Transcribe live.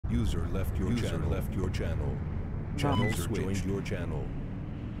User left your channel. Channel joined your channel.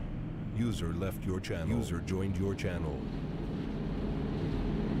 User left your channel. User joined your channel.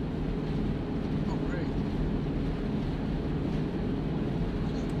 Oh, great.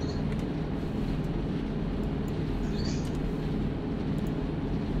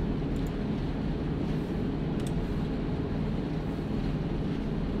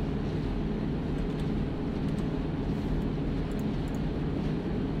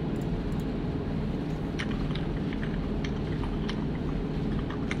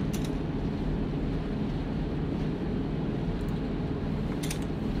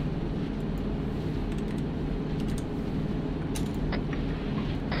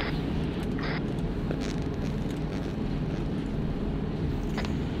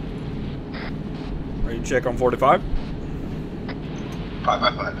 Ready to check on 45? 5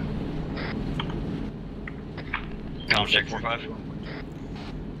 Calm check 45.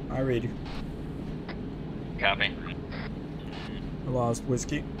 I read you. Copy. I lost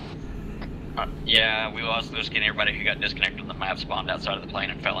whiskey. Yeah, we lost Whiskey and everybody who got disconnected from the map spawned outside of the plane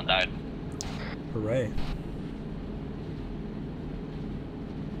and fell and died. Hooray.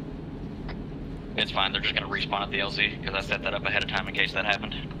 It's fine, they're just gonna respawn at the LZ because I set that up ahead of time in case that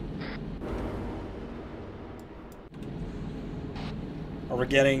happened. Are we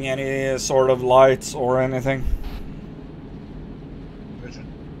getting any sort of lights or anything? Vision.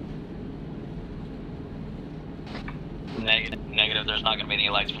 Negative, there's not gonna be any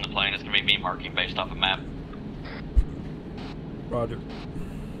lights from the plane, it's gonna be me marking based off a map. Roger.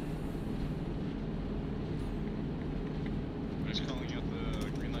 Who's calling out the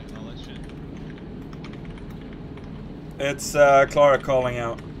green light and all that shit? It's Clara calling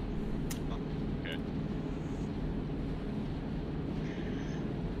out. Oh, okay.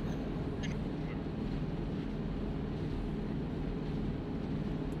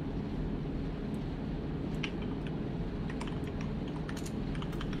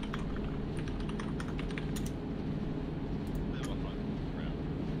 100 round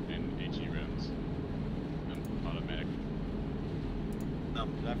and HE rounds and automatic. No,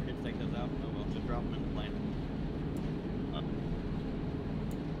 did I forget to take those out? Oh well, just drop them in the plane.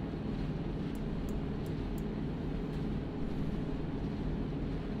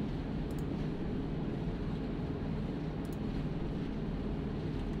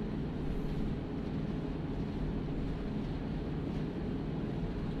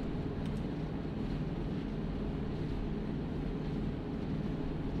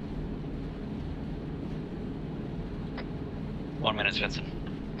 1 minute, Svensson.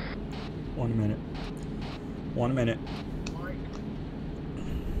 1 minute. 1 minute. Mike.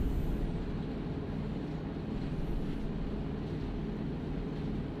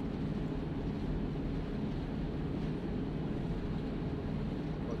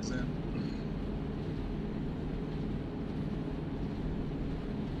 Plugs in.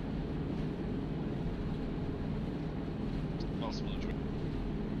 Possible to join.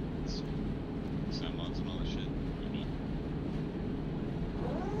 Sound mods and all that shit. You know.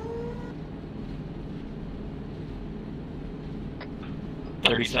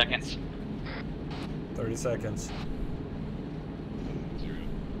 30 seconds. 30 seconds. 0.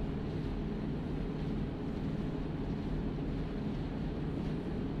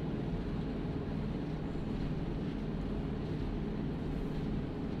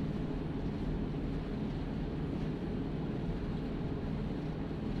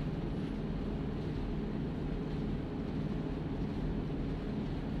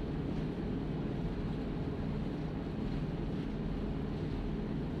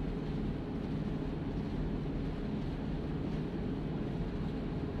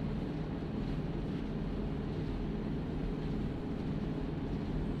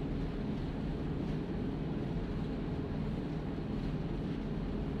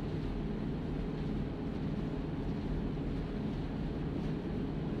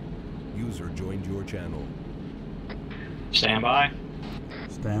 User joined your channel. Stand by.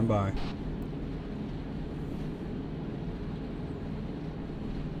 Stand by.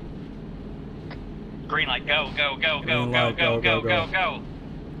 Green light, go, go, go, go, Green go, light, go, go, go, go, go, go.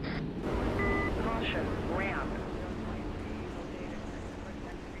 Caution, ramp.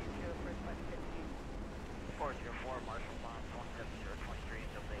 Marshall Bomb 17023,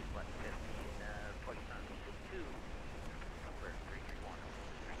 delay button 15, 2762, number 331.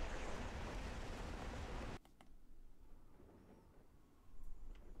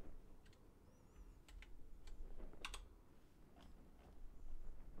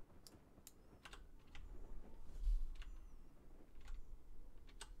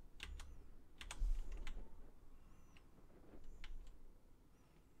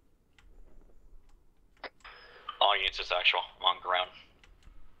 units is actual. I'm on ground.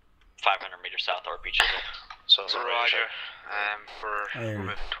 500 meters south RP chisel. So Roger. I hear We're you.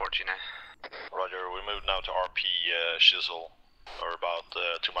 moving towards you now. Roger, we moved now to RP Shizzle, or about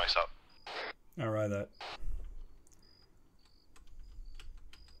 2 miles out. Alright, that.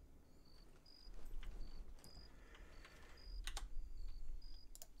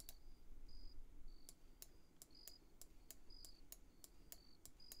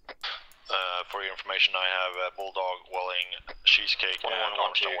 For your information, I have Bulldog, Welling, Cheesecake, and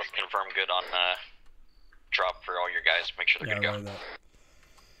 1112 with me. confirm good on drop for all your guys. Make sure they're Yeah, good to right, go. that.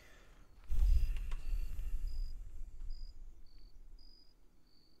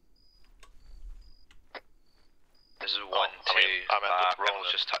 This is Oh, one, I mean, two. I'm at the Rebels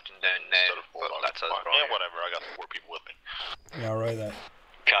just touching down now. Instead of But Bulldog. that's us, Fine. bro. Yeah, whatever, I got 4 people with me. Yeah, right, that.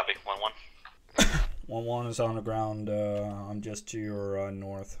 Copy. 1-1. 1-1 is on the ground. I'm just to your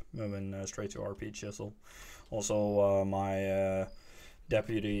north, moving straight to RP Chisel. Also, my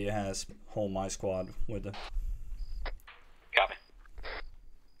deputy has whole my squad with him. Copy.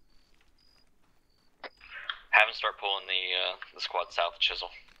 Have them start pulling the squad south of Chisel.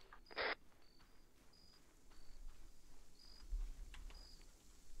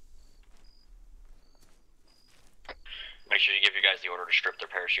 Make sure you give your guys the order to strip their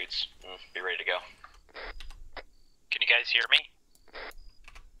parachutes and be ready to go. Can you guys hear me?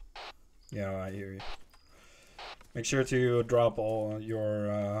 Yeah, I hear you. Make sure to drop all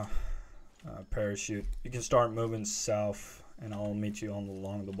your parachute. You can start moving south, and I'll meet you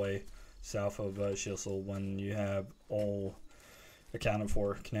along the way south of Chisel when you have all accounted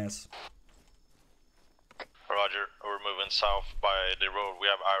for, Kness. Roger, we're moving south by the road. We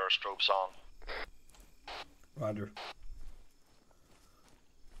have aerostrobes on. Roger.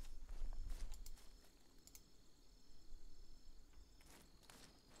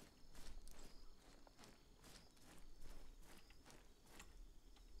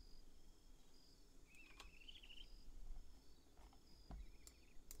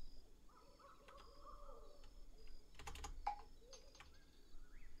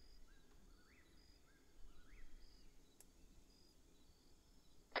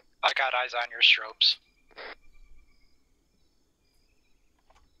 I got eyes on your strobes.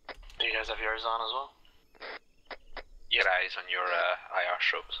 Do you guys have yours on as well? You got eyes on your IR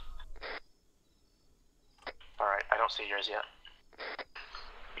strobes. Alright, I don't see yours yet.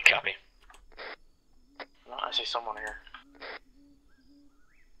 Copy. No, I see someone here.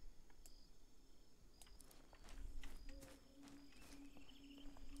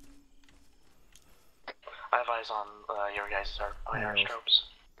 I have eyes on your guys' IR strobes.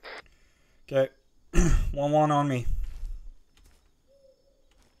 Okay. 1-1 on me.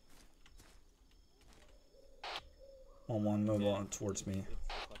 1-1, move on towards me.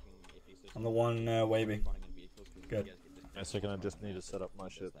 I'm the one waving. Good. A second, I just need to set up my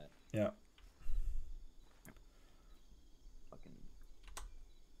shit. Yeah. Fucking.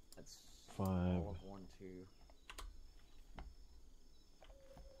 That's 5. all of 1, 2.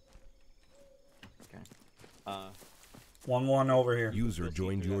 Okay. 1-1 over here. User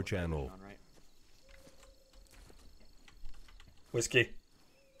joined your channel. On, right? Whiskey.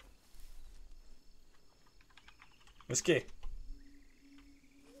 Whiskey.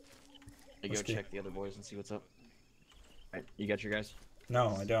 You go Whiskey. check the other boys and see what's up. Alright, you got your guys?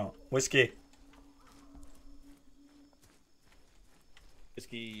 No, I don't. Whiskey.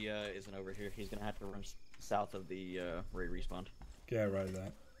 Whiskey isn't over here. He's gonna have to run south of the raid respawn. Yeah, right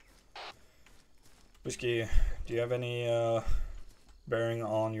that. Whiskey, do you have any bearing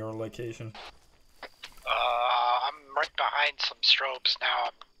on your location? I'm right behind some strobes now.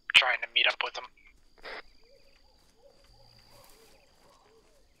 I'm trying to meet up with them.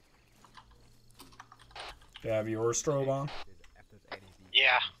 Do you have your strobe on?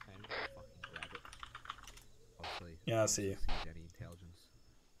 Yeah. Yeah, I see you. Any intelligence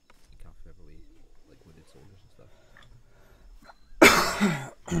comfortably like wounded soldiers and stuff.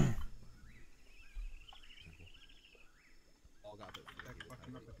 All got it.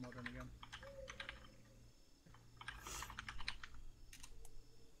 Fucking up with modern again.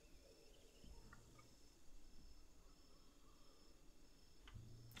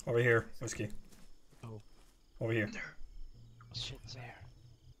 Over here, Whiskey. Oh. Over here. Shit's there.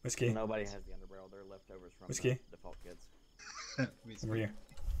 Whiskey. Nobody has the underbarrel. They're leftovers from Whiskey. the default kids. Over here.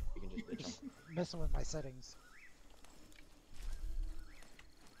 You can just ditch them. Messing with my settings.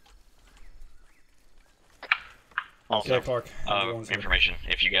 Also, Okay, Clark. Everyone's here. information.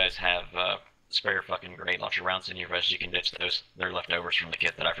 If you guys have spare fucking grenade launcher rounds in your vest, you can ditch those. They're leftovers from the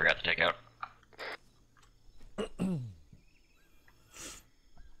kit that I forgot to take out.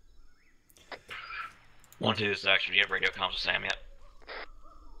 1-2, this is actually, do you have radio comms with Sam yet?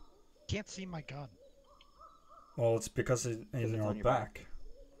 Can't see my gun. Well, it's because it's in your back.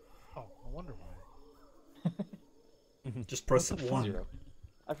 Oh, I wonder why. Just press What the 1. fuck?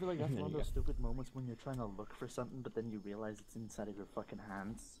 I feel like that's one of those stupid moments when you're trying to look for something, but then you realize it's inside of your fucking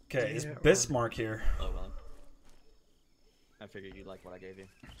hands. Okay, it's Bismarck here. Oh well. I figured you'd like what I gave you.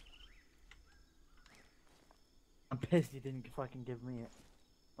 I'm pissed you didn't fucking give me it.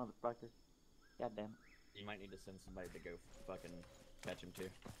 Motherfucker. God damn it. You might need to send somebody to go fucking catch him too.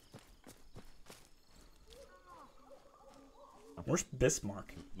 Where's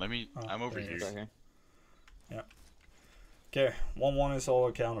Bismarck? Let me. Oh, I'm over there he here. is. Right here. Yeah. Okay, 1-1 is all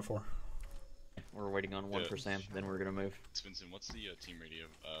accounted for. We're waiting on 1 for Sam, then we're gonna move. Svensson, what's the team radio?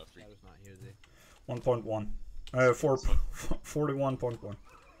 Free. That was not here, Z. 1.1. 41.1. 1.1.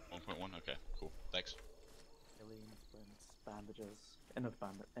 Okay, cool. Thanks. Aliens, splints, bandages.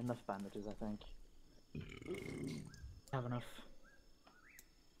 Enough bandages, I think. Have enough.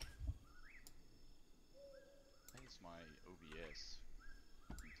 I think it's my OBS.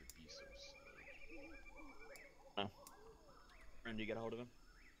 To be so slow. Oh. Friend, do you get a hold of him?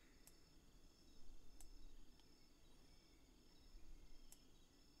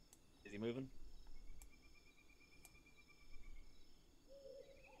 Is he moving?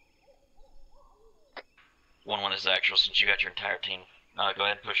 One is actual. Since you got your entire team, go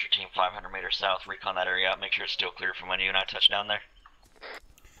ahead and push your team 500 meters south. Recon that area out. Make sure it's still clear from when you and I touch down there.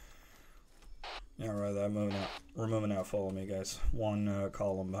 Yeah, right. I'm moving out. We're moving out. Follow me, guys. One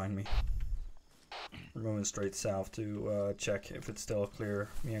column behind me. We're moving straight south to check if it's still clear.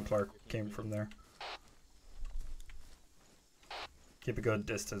 Me and Clark came from there. Keep a good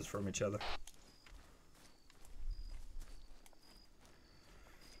distance from each other.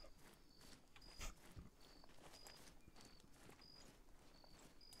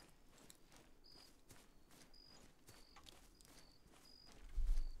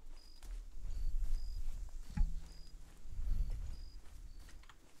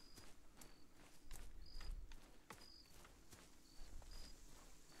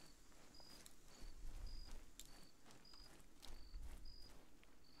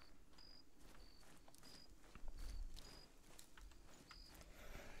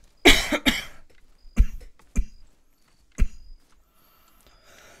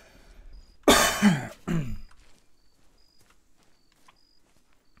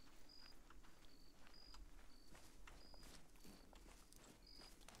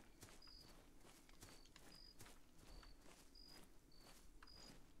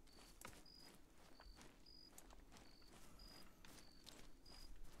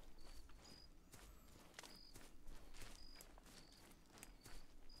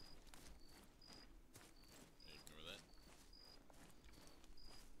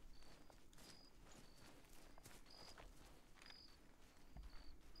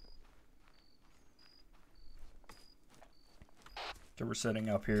 So we're setting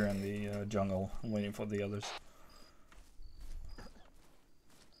up here in the jungle and waiting for the others.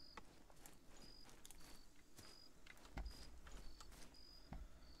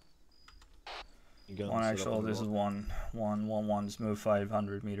 One actual, this is one's move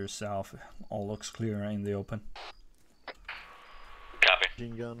 500 meters south. All looks clear in the open. Copy.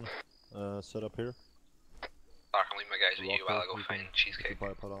 Machine gun set up here. I can leave my guys with you while I go find Cheesecake.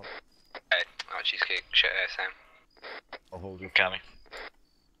 Put out. Hey, Cheesecake, shit, Sam. I'll hold you. Copy.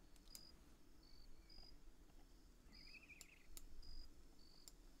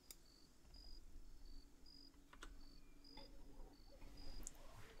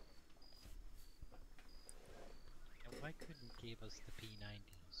 Why couldn't you give us the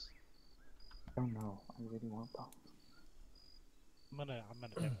P90s? I don't know. I really want them. I'm gonna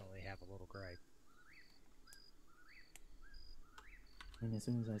definitely have a little gripe. I mean, as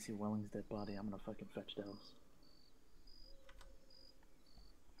soon as I see Welling's dead body, I'm gonna fucking fetch those.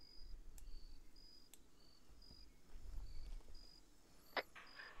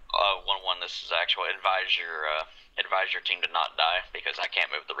 This is actual. Advise your team to not die because I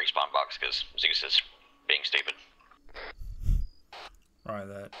can't move the respawn box because Zeus is being stupid. Right,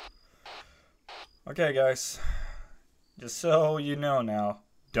 that. Okay, guys. Just so you know now,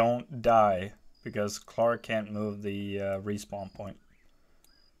 don't die because Clark can't move the respawn point.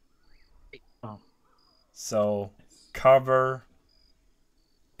 Oh. So cover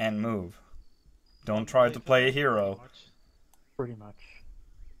and move. Don't try to play a hero. Pretty much.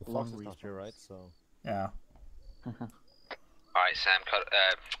 The fox is not here, right? So. Yeah. Alright, Sam, Clark,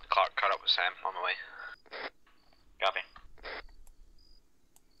 cut up with Sam on my way. Copy.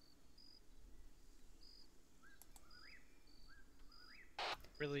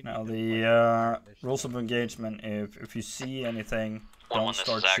 Really Now need to the rules of engagement: if you see anything, don't 1-1, this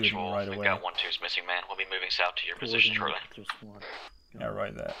start is shooting actual. right We've away. got 1-2's missing man. We'll be moving south to your position shortly. Yeah,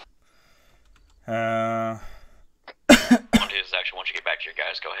 right there. 1-2 is actual. Once you get back to your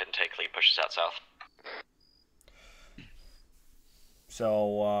guys, go ahead and take lead. Push us out south.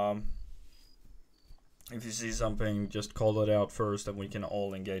 So if you see something, just call it out first, and we can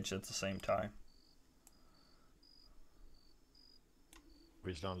all engage at the same time.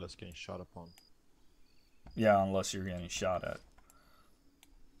 Obviously, unless getting shot upon. Yeah, unless you're getting shot at.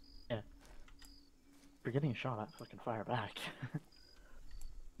 Yeah. If you're getting shot at, fucking fire back.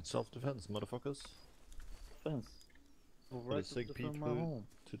 Self-defense, motherfuckers. Defense. Well, right to defend my home.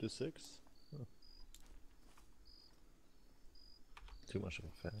 To the 6. Oh. Too much of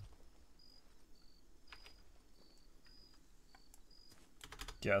a fan.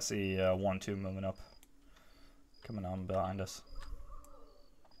 Yeah, I see 1-2 moving up. Coming on behind us.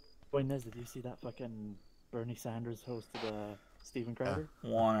 Wait, Nez, did you see that fucking Bernie Sanders hosted Stephen Crowder?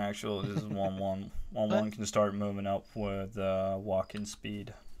 One actual, this is 1-1. 1-1 can start moving up with walking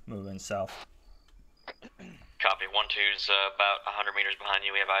speed, moving south. Copy. 1-2's about 100 meters behind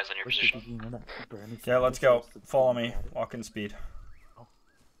you. We have eyes on your position. Yeah, let's go. Follow me. Walking speed.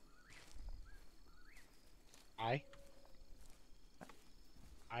 Aye.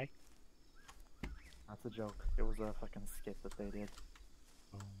 That's a joke. It was a fucking skit that they did.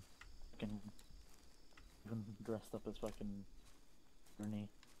 Fucking even dressed up as fucking Bernie.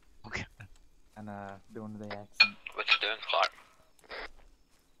 Okay. And doing the accent. What you doing, Clark?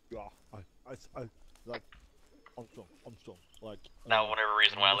 Yeah, I like, I'm strong, like. Now, whatever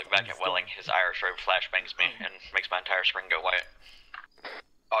reason, when I look back at Welling, his Irish robe flashbangs me and makes my entire spring go white.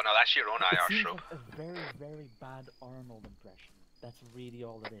 Oh no, that's your own It Irish seems robe. like a very, very bad Arnold impression. That's really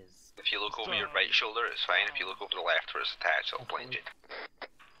all it is. If you look over your right shoulder, it's fine. If you look over the left where it's attached, it'll blind you.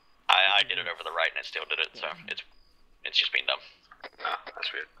 I did it over the right and it still did it, so it's just being dumb. Oh,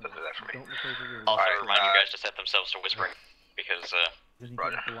 that's weird. Don't do that for me. Also, remind you guys to set themselves to whispering, because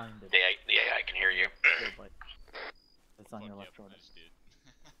Roger. the AI can hear you. It's on your left shoulder.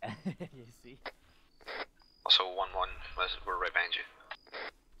 You see? Also, 1-1, we're right behind you.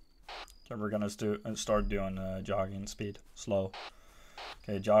 So we're gonna start doing jogging speed, slow.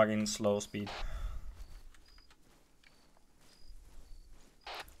 Okay, jogging, slow speed.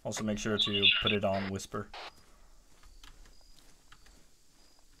 Also make sure to put it on whisper.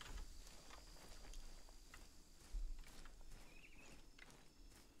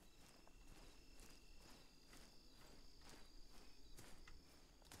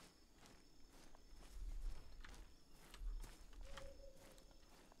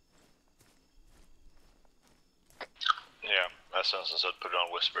 Yeah, as Svensson said, put it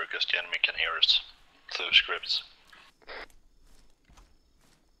on whisper because the enemy can hear us through scripts.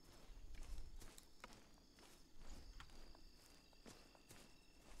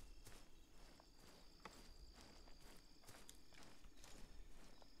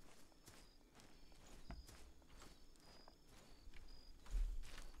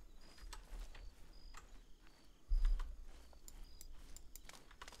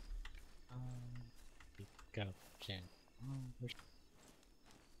 Go, Jen.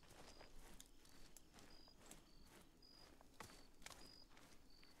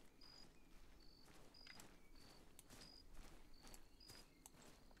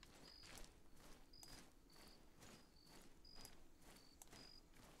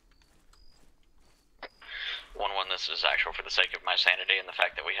 This is actual for the sake of my sanity and the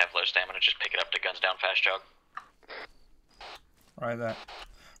fact that we have low stamina. Just pick it up to guns down fast jog. Right that.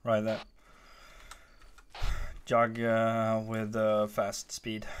 Right that. Jog with fast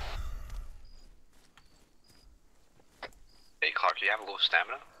speed. Hey Clark, do you have low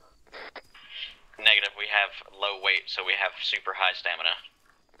stamina? Negative, we have low weight, so we have super high stamina.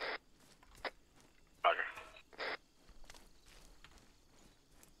 Roger.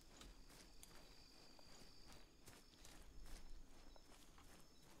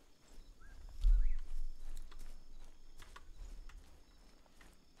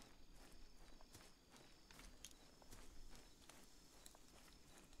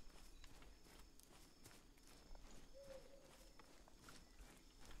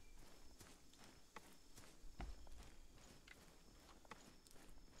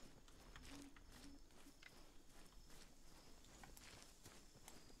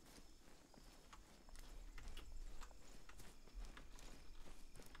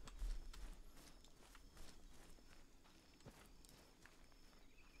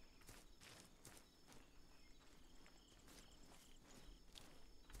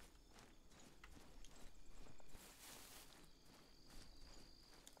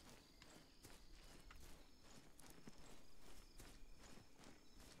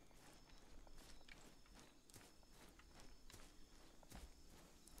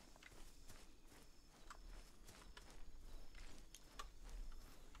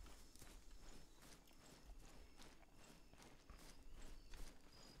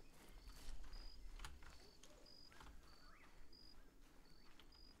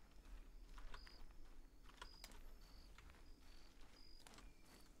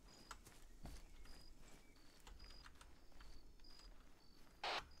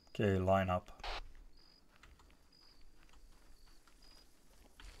 Okay, line up.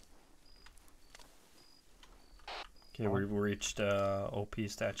 Okay, we reached OP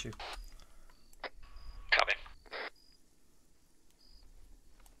statue. Copy.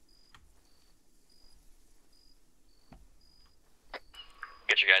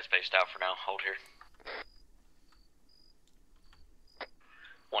 Get you guys spaced out for now. Hold here.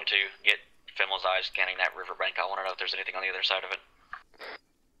 1-2, get Fimmel's eyes scanning that riverbank. I want to know if there's anything on the other side of it.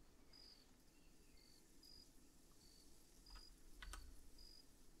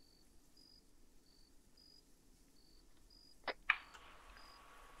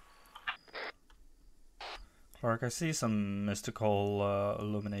 Clark, I see some mystical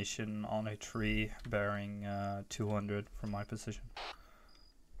illumination on a tree bearing 200 from my position.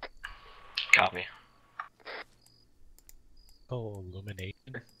 Copy. Oh, illumination.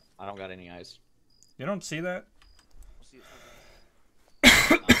 I don't got any eyes. You don't see that?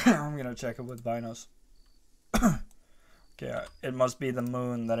 I'm gonna check it with binos. Okay, it must be the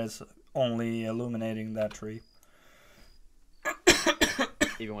moon that is only illuminating that tree.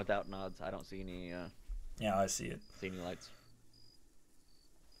 Even without nods, I don't see any. Yeah, I see it. See any lights?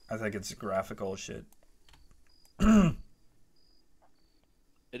 I think it's graphical shit. It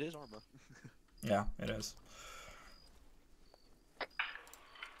is ArmA. Yeah, it is.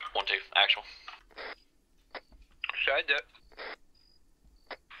 1-2, actual. Should I do it?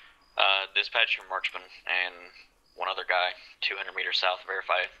 Dispatch your marksman and one other guy, 200 meters south.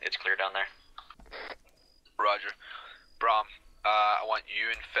 Verify it's clear down there. Roger. Braum, I want you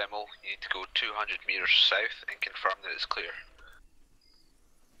and Fimmel, you need to go 200 meters south and confirm that it's clear.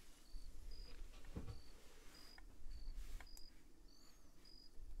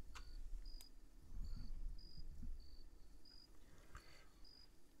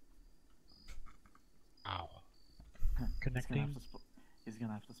 Ow. He's gonna, Connecting. he's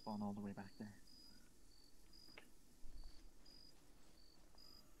gonna have to spawn all the way back there.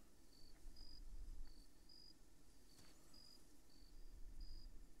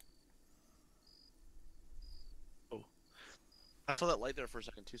 I saw that light there for a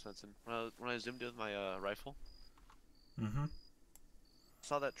second too, Svensson. When I zoomed in with my rifle. Mm-hmm. I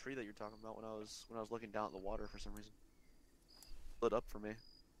saw that tree that you're talking about when I was looking down at the water for some reason. Lit up for me.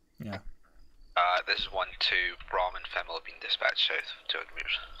 Yeah. This is 1-2. Braum and Fimmel have been dispatched south, 200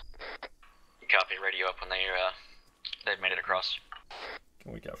 meters. Copy. Radio up when they've made it across.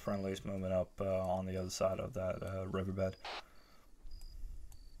 We got friendlies moving up on the other side of that riverbed.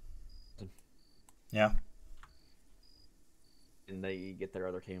 Yeah. And they get their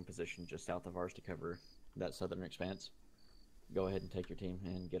other team position just south of ours to cover that southern expanse. Go ahead and take your team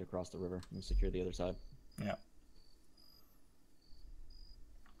and get across the river and secure the other side. Yeah.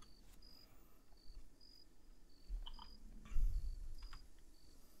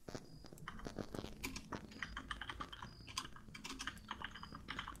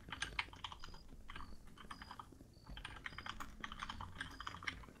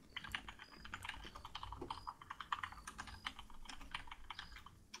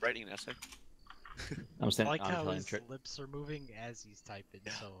 Writing an essay. I'm I standing. like how his trick. lips are moving as he's typing,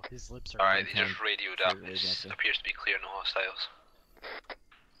 so his lips are Alright, they moving. just radioed up. It appears to be clear, no hostiles.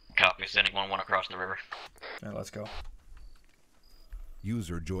 Copy. Sending 1-1 across the river. Yeah, let's go.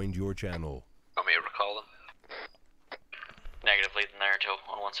 User joined your channel. Want me to recall them? Negative. Lead them there until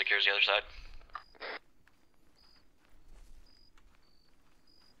 1-1 secures the other side.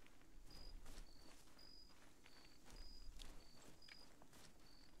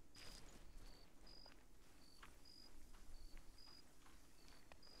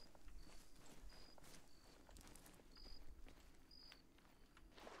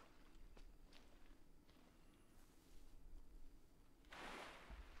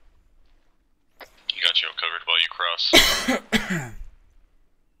 Got you covered while you cross.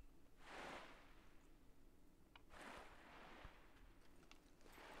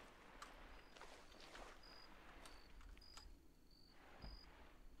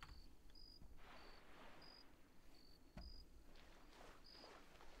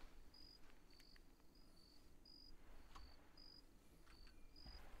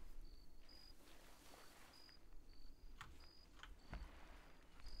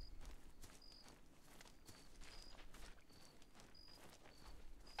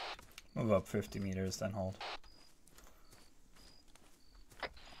 Move up 50 meters, then hold. Yeah,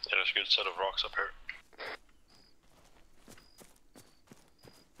 there's a good set of rocks up here.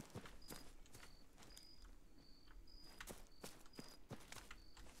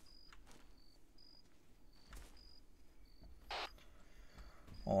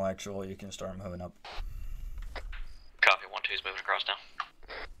 Well, actually, you can start moving up. Copy. 1-2's moving across now.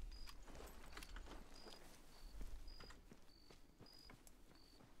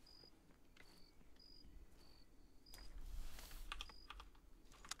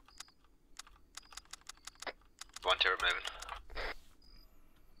 moving.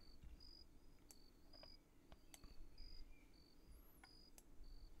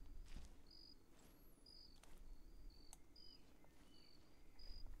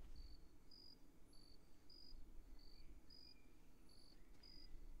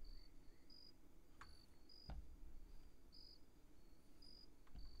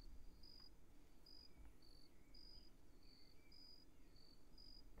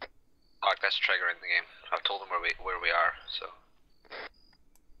 Mark, that's triggering the game. I've told them where we are, so.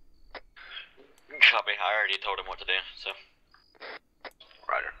 Copy. I already told him what to do, so.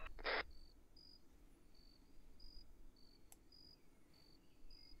 Roger.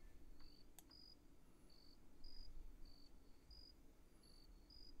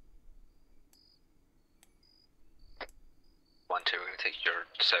 One, two, we're going to take your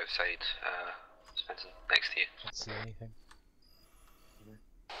south side, Svensson, next to you. Can't see anything.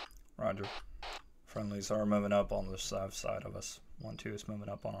 Roger. Friendlies are moving up on the south side of us. 1-2 is moving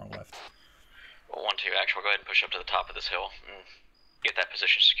up on our left. Well, 1-2, actual, go ahead and push up to the top of this hill and get that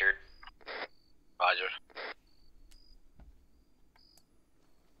position secured. Roger.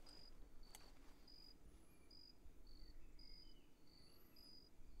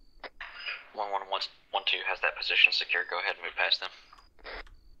 Once 1-2 has that position secured, go ahead and move past them.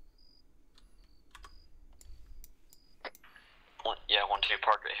 Yeah, 1-2,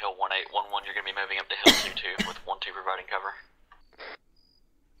 park at hill 1-8. 1-1, you're going to be moving up to hill 2-2 with 1-2 providing cover.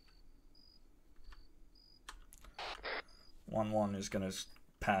 1-1 is going to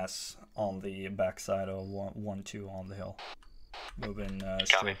pass on the backside of 1-2 on the hill. Moving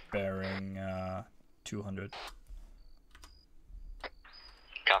straight bearing 200.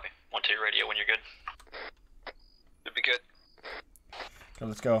 Copy. 1-2 radio when you're good. Should be good. Okay,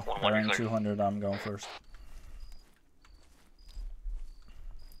 let's go. 1-1, Bearing you're clear. 200, I'm going first.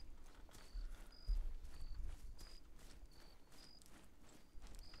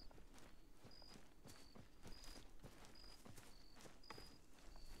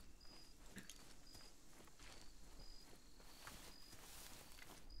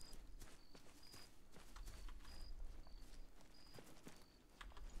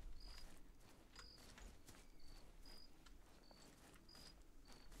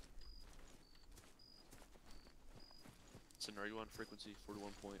 Listen, are you on frequency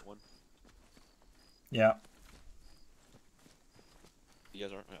 41.1? Yeah. You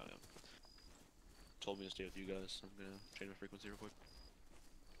guys aren't? Yeah, yeah. Told me to stay with you guys. I'm gonna change my frequency real quick.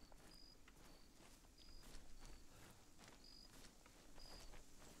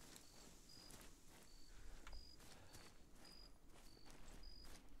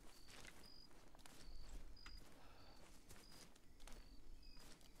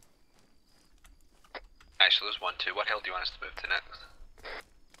 Actually, there's 1-2. What hill do you want us to move to next?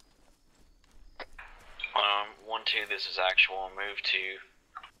 1-2, this is actual. Move to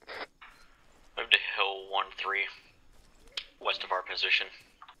hill 1-3, west of our position.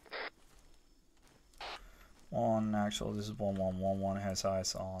 Actual, this is 1-1. 1-1 has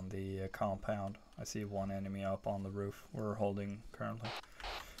eyes on the compound. I see one enemy up on the roof. We're holding currently.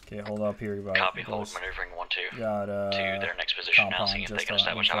 Okay, hold up here, guys. Copy, hold, maneuvering 1-2 got, to their next position now, seeing if they can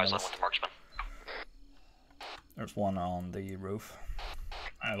establish eyes line with the marksman. There's one on the roof.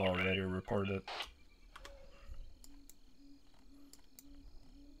 I've already reported it.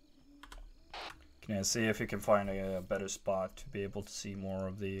 Can you see if you can find a better spot to be able to see more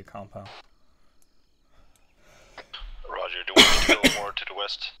of the compound? Roger, do we need to go more to the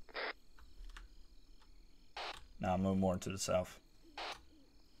west? Now move more to the south.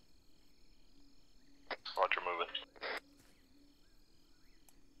 Roger, moving.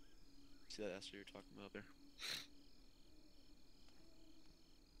 See that Esther you're talking about there?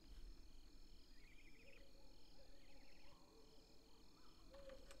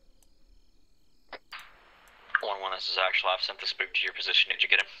 This is actual. I've sent the spook to your position. Did you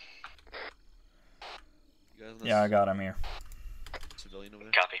get him? You guys Yeah, I got him here. Civilian over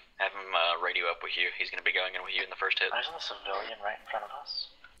there? Copy. Have him radio up with you. He's going to be going in with you in the first hit. There's a civilian right in front of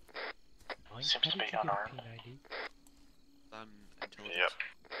us. Seems to be unarmed. I'm intelligence. Yep.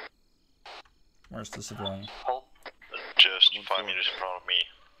 Where's the civilian? Hold. Just 5 meters in front of me.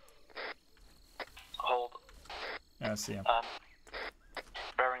 Hold. Yeah, I see him.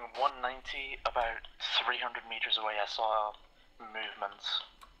 Bearing 190, about 300 meters away, I saw movements.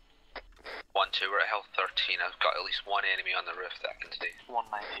 1-2, we're at hill 13. I've got at least one enemy on the roof that I can see.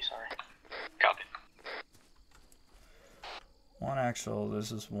 190, sorry. Copy. One actual,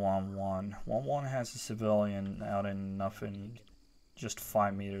 this is 1-1. 1-1 has a civilian out in nothing, just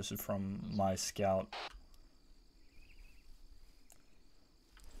 5 meters from my scout.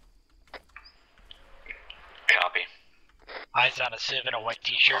 Copy. Eyes on a civ in a white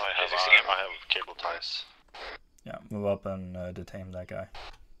t-shirt. I have cable ties. Yeah, move up and detain that guy.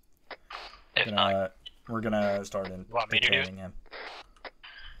 If We're gonna start detaining him.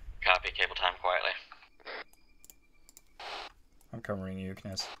 Copy, cable time quietly. I'm covering you,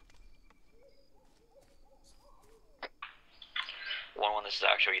 Kness. 1-1, this is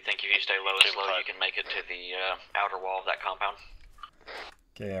actual. You think if you stay low and slow, you can make it to the outer wall of that compound?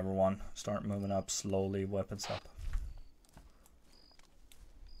 Okay, everyone, start moving up slowly, weapons up.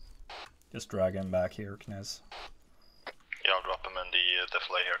 Just drag him back here, Kness. Yeah, I'll drop him in the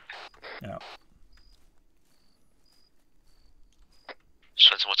deflay here. Yeah.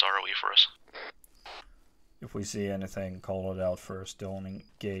 Svensson, what's ROE for us? If we see anything, call it out first. Don't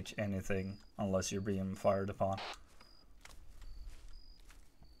engage anything unless you're being fired upon.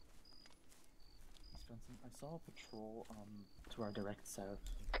 Svensson, I saw a patrol to our direct south.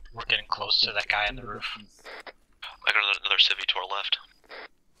 We're getting close to that guy on the roof. I got another civvy to our left.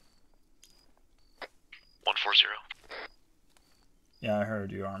 140. Yeah, I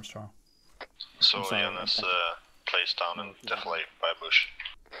heard you, Armstrong. So Janus placed down in deflay by a bush.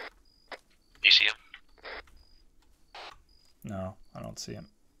 You see him? No, I don't see him.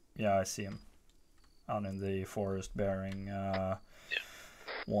 Yeah, I see him. Out in the forest bearing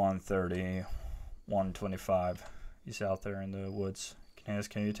 130, 125. He's out there in the woods.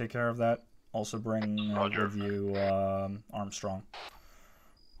 Can you take care of that? Also bring with you Armstrong.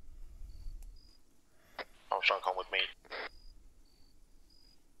 Armstrong, come with me.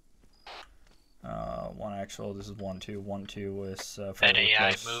 One actual, this is 1-2. 1-2 is fairly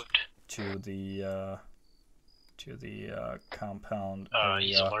close moved to the compound.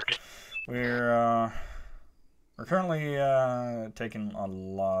 He's alerted. We're currently taking a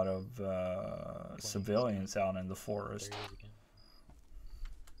lot of civilians out in the forest.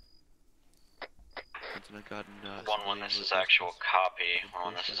 1-1, this is actual. Copy.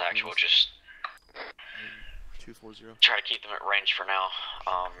 1-1, this is actual. Just 240. try to keep them at range for now.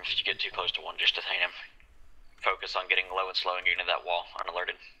 If you get too close to one, just detain him. Focus on getting low and slow and getting to that wall,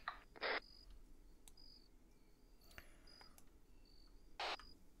 unalerted.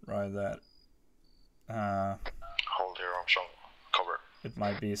 Right, that. Hold here, Armstrong. Cover. It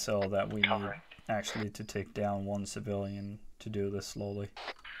might be so that we need actually to take down one civilian to do this slowly.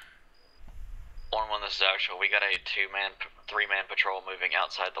 1-1, this is actual. We got a 3-man patrol moving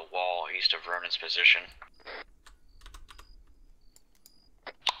outside the wall east of Ronan's position.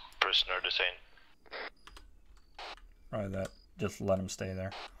 Prisoner detained. Right, that. Just let him stay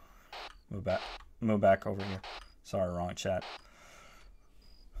there. Move back over here. Sorry, wrong chat.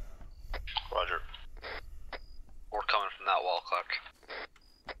 Roger. We're coming from that wall, Clark.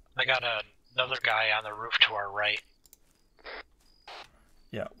 I got another guy on the roof to our right.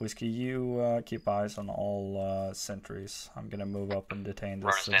 Yeah, Whiskey, you keep eyes on all sentries. I'm gonna move up and detain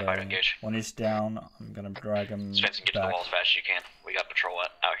this civilian. When he's down, I'm gonna drag him Svensson, get back. to the wall as fast as you can. We got patrol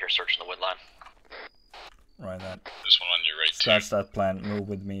out here searching the wood line. Right, that. This one on your right. Scratch that plan. Move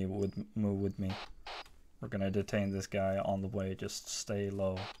with me. Move with me. We're gonna detain this guy on the way. Just stay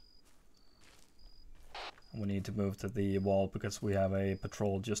low. We need to move to the wall because we have a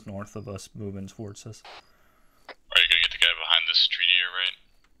patrol just north of us moving towards us. Are you gonna get the guy behind this tree to your right?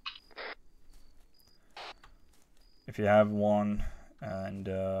 If you have one and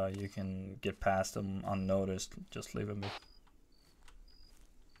you can get past him unnoticed, just leave him be.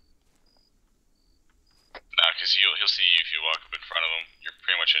 Nah, because he'll see you if you walk up in front of him. You're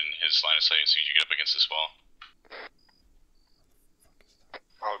pretty much in his line of sight as soon as you get up against this wall.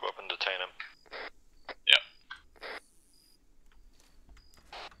 I'll go up and detain him. Yeah.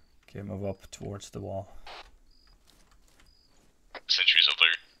 Okay, move up towards the wall. Sentries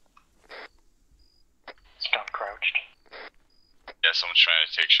alert. Stone crouched. Yeah, someone's trying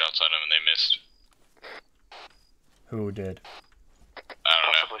to take shots at him and they missed. Who did? I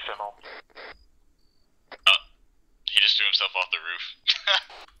don't know. Possibly Fimmel. He just threw himself off the roof.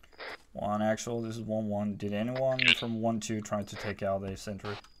 One actual, this is 1-1. Did anyone from 1-2 try to take out a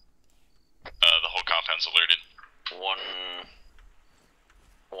sentry? The whole compound's alerted.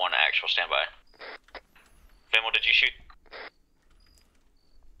 One actual standby. Fimmel, did you shoot?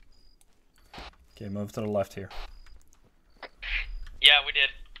 Okay, move to the left here. Yeah, we did.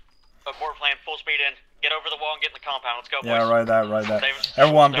 Abort plan, full speed in. Get over the wall and get in the compound. Let's go, boys. Yeah, right that.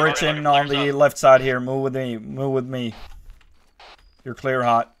 Everyone, bridge in on the left side here. Move with me. You're clear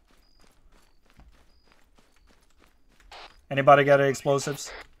hot. Anybody got any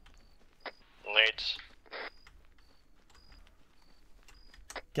explosives? Nades.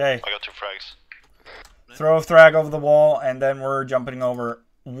 Okay. I got 2 frags. Throw a frag over the wall, and then we're jumping over.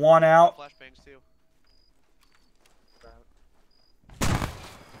 One out. Flashbangs too.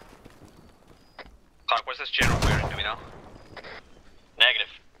 Clark, what's this general clearing? Do we know? Negative.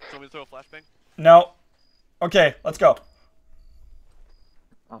 So we throw a flashbang? No. Okay, let's go.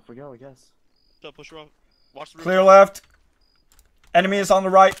 Off we go, I guess. So push her off. Watch the roof. Clear left. Enemy is on the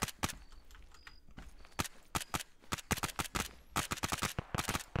right.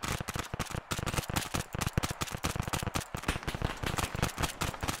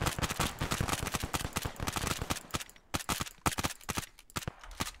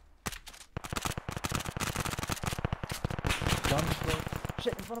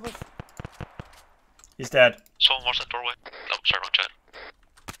 Shit, in front of us. He's dead. Someone watch that doorway. No, sorry, wrong chat.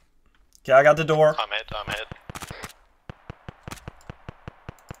 Okay, I got the door. I'm hit.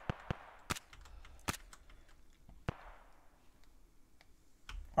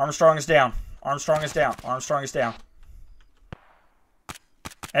 Armstrong is down. Armstrong is down. Armstrong is down.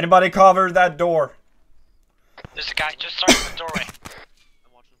 Anybody cover that door? There's a guy just started in the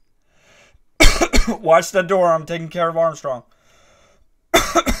doorway. Watch the door. I'm taking care of Armstrong. Why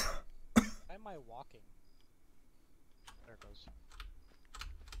am I walking? There it goes.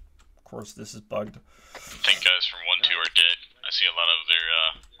 Of course, this is bugged. I think guys from 1-2 are dead. I see a lot of their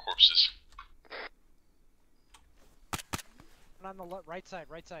corpses. On the right side,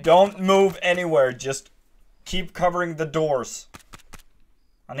 right side. Don't move anywhere. Just keep covering the doors.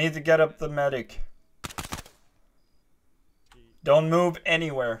 I need to get up the medic. Don't move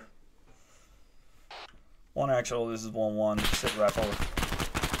anywhere. One actual, this is 1-1. Sit right over.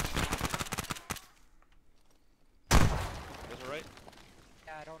 Is it right?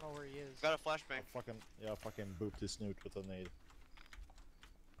 Yeah, I don't know where he is. Got a flashbang. Fucking booped his snoot with a nade.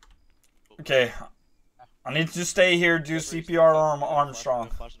 Okay. I need to stay here, do CPR on Armstrong.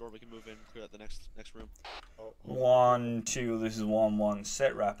 Flash the door, we can move in, clear out the next room. 1-2, this is 1-1.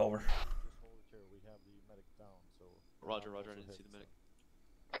 Set wrap over. Roger, I didn't see the medic.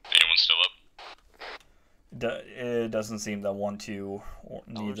 Anyone still up? It doesn't seem that 1-2, or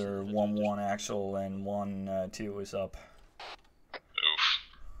neither 1-1 actual and 1-2 is up. Oof.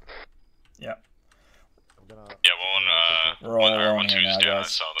 Yeah. Yeah, We're all alone 1-2 here is now, down. I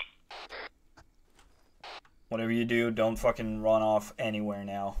guys. saw them. Whatever you do, don't fucking run off anywhere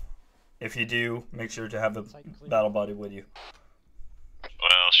now. If you do, make sure to have a battle buddy with you.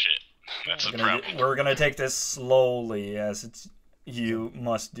 Well, shit. That's a problem. We're gonna take this slowly, as it's you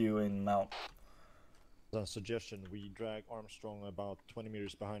must do in Mount. As a suggestion, we drag Armstrong about 20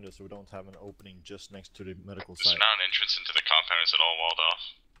 meters behind us so we don't have an opening just next to the medical There's site. not an entrance into the compound. Is it all walled off?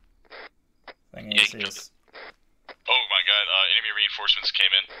 Thing is, Oh my god, enemy reinforcements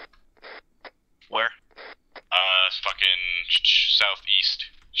came in. Where? Fucking southeast.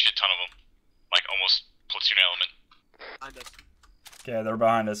 Shit ton of them. Like almost platoon element. Behind us. okay, they're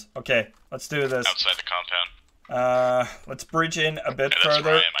behind us. Okay, let's do this. Outside the compound. Let's breach in a bit Yeah, that's further.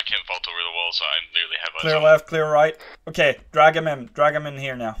 where I am. I can't vault over the wall, so I literally have Clear left, clear right. Okay, drag him in. Drag him in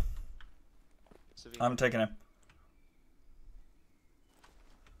here now. I'm taking him.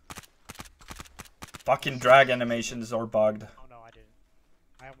 Fucking drag animations are bugged. Oh no, I didn't.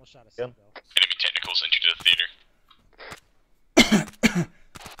 I almost shot a seatbelt. Enemy technicals entered the theater.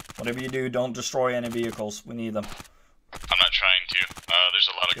 Whatever you do, don't destroy any vehicles. We need them. I'm not trying to. There's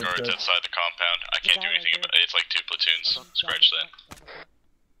a lot of guards good. outside the compound. I can't do anything about it. It's like 2 platoons. Scratch that.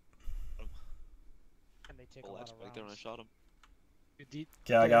 And they take a Full lot axe of back there when I rounds. shot him.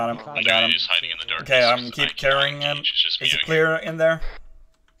 Okay, I got him. I got him. He's hiding in the darkness. Okay, I'm keep carrying him. Is it clear in there?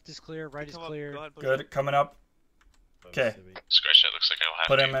 Left is clear, right is clear. Good, coming up. Okay, Scratch that. Looks like I'll have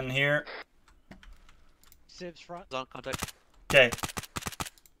put to. him in here. Civ's front. He's on contact. Okay,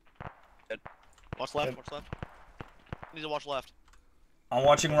 Dead. Watch left, watch left. Need to watch left. I'm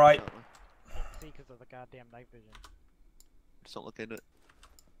watching right. See, because of the goddamn night vision. Just don't look into it.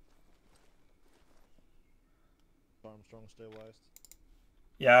 Armstrong stabilized.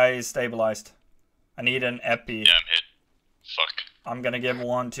 Yeah, he's stabilized. I need an epi. Yeah, I'm hit. Fuck. I'm gonna give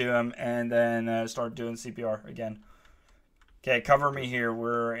one to him and then start doing CPR again. Okay, cover me here.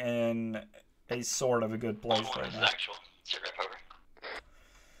 We're in a sort of a good place right now. Actual. Sit rep over.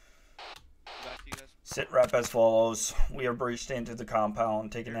 Sit rep as follows. We are breached into the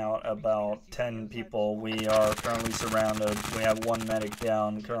compound, taking out about 10 people. We are currently surrounded. We have one medic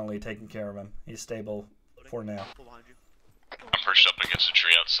down, currently taking care of him. He's stable for now. I'm perched up against a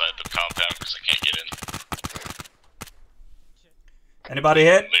tree outside the compound because I can't get in. Anybody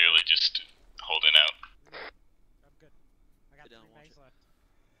hit? Literally just holding out. I'm good. I got 3 mags left.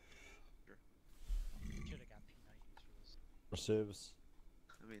 Should have got P90s for this. Receives.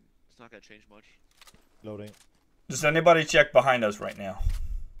 I mean, it's not gonna change much. Loading. Does anybody check behind us right now?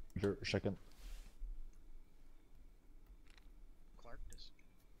 Sure, second. Clark does.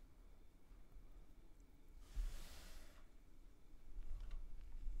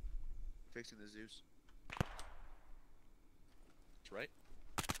 fixing the Zeus. That's right.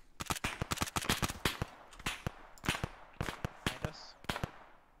 Behind us.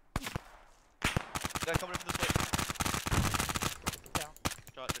 Guy coming in from this way. Down.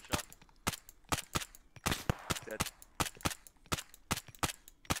 Shot, good shot. Dead.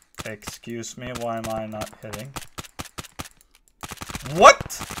 Excuse me, why am I not hitting?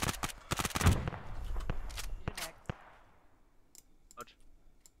 What?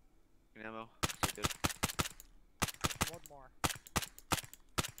 Good ammo. So good. One more.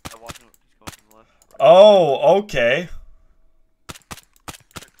 I'm watching. He's going from the left. Right. Oh, okay.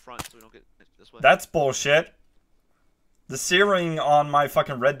 Check front so we don't get this way. That's bullshit. The searing on my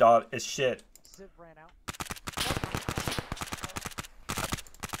fucking red dot is shit. Civ ran out.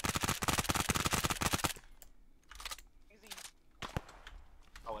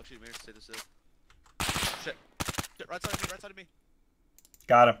 Oh, actually, maybe say this is. Shit. Shit, right side of me, right side of me.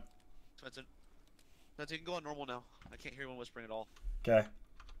 Got him. Svensson. Svensson, you can go on normal now. I can't hear anyone whispering at all. Okay.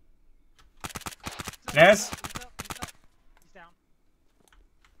 Kness? He's down.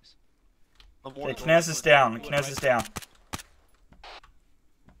 Okay, Kness is down. Kness is down.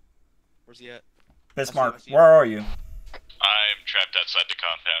 Where's he at? Bismarck, where are you? I'm trapped outside the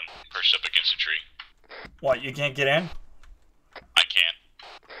compound, perched up against a tree. What, you can't get in? I can't.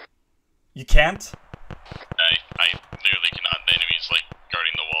 You can't? I literally cannot. The enemy's like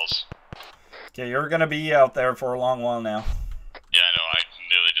guarding the walls. Okay, you're gonna be out there for a long while now. Yeah, I know. I'm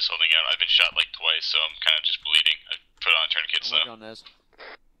literally just holding out. I've been shot like twice, so I'm kind of just bleeding. I put on tourniquets though.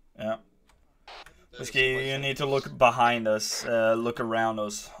 Yeah. Whiskey, you need to look behind us, look around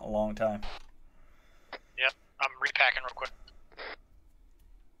us a long time. Yep, I'm repacking real quick.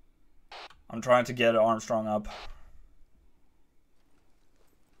 I'm trying to get Armstrong up.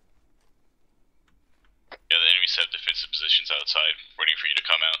 Yeah, the enemy set up defensive positions outside, waiting for you to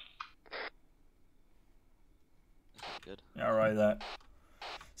come out. Good. Yeah, right. That.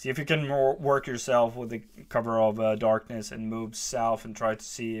 See if you can work yourself with the cover of darkness and move south and try to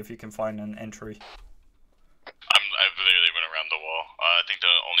see if you can find an entry. I've literally went around the wall. I think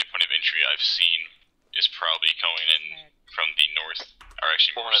the only point of entry I've seen is probably going in from the north, or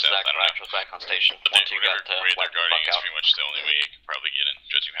actually more south. I don't know. Back on station. But whatever way they're guarding is pretty much the only way I could probably get in,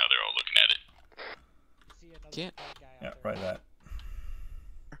 judging how they're all looking at it. Can't. Yeah, right. That.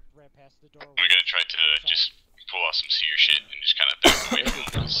 Ran past the door. I'm gonna try to just pull off some seer shit and just kind of back away from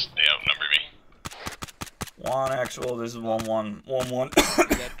them because they outnumber me. One actual. This is 1-1. 1-1.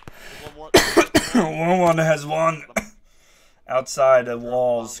 One 1-1 has one outside the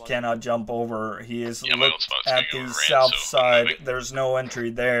walls. Cannot jump over. He is looked at the south side. There's no entry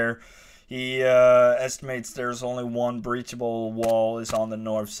there. He estimates there's only one breachable wall is on the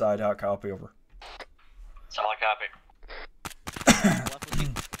north side. How copy over? Solid copy.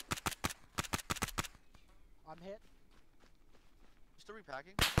 I'm hit. Still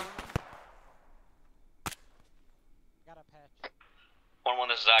repacking? Got a patch. 1-1,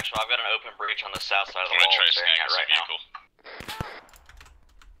 this is actual. I've got an open breach on the south side of the I'm wall. gonna try I'm staring snagging at some right now.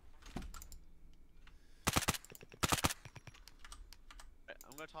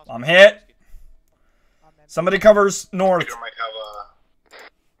 vehicle. I'm hit. Somebody covers north. Trigger might have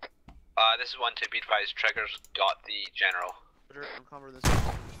this is 1 to be advised. Triggers got the general. I'm covering this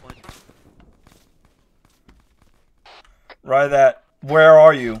flank. Right. That. Where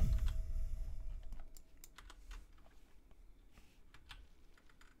are you?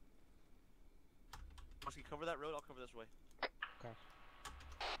 Once you cover that road, I'll cover this way. Okay.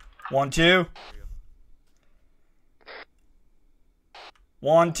 1-2.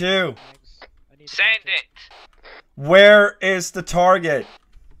 1-2. Send it! Where is the target?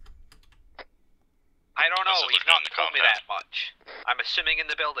 I don't know, he's not told me that much. I'm assuming in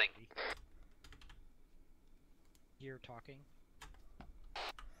the building. You're talking.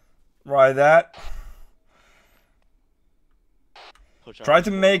 Right. That. Try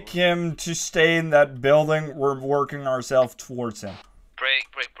to make him to stay in that building. We're working ourselves towards him. Break.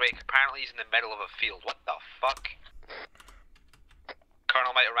 Apparently he's in the middle of a field. What the fuck?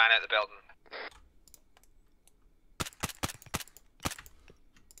 Colonel might have ran out of the building.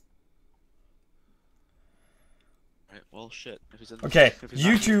 Alright, well, shit. If he's in Okay,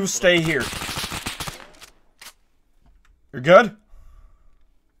 you two stay here. You're good?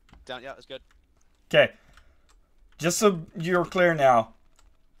 Down, yeah, it's good. Okay. Just so you're clear now.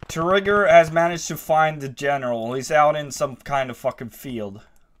 Trigger has managed to find the general. He's out in some kind of fucking field.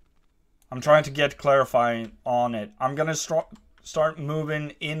 I'm trying to get clarifying on it. I'm gonna start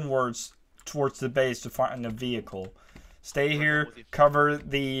moving inwards towards the base to find the vehicle. Stay here, cover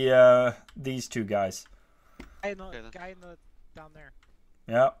the these two guys. Guy in the down there.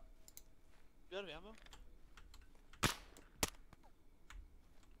 Yeah. You out of ammo?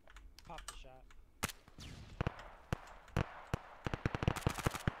 Pop the shot.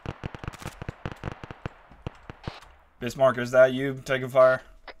 Bismarck, is that you taking fire?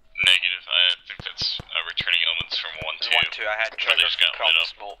 Negative. I think that's returning elements from 1-2. 1-2. I had They just got lit up.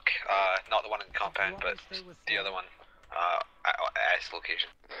 smoke. Not the one in the compound, but the other one. At S location.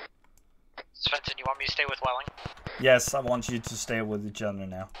 Svensson, you want me to stay with Welling? Yes, I want you to stay with each other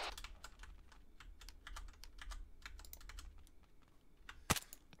now.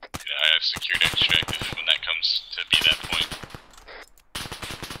 Yeah, I have secured extractive when that comes to be that point.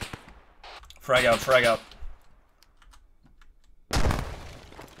 Frag out, frag out.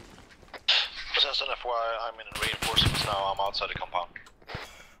 Svensson, FYI, I'm in reinforcements now. I'm outside the compound.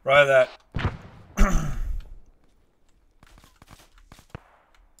 Right that.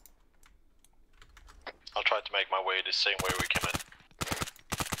 I'll try to make my way the same way we came in.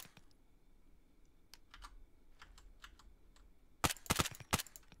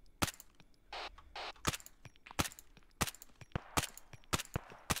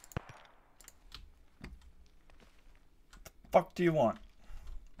 Fuck do you want?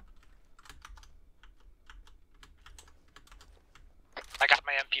 I got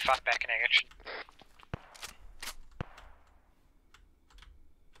my MP5 back in action.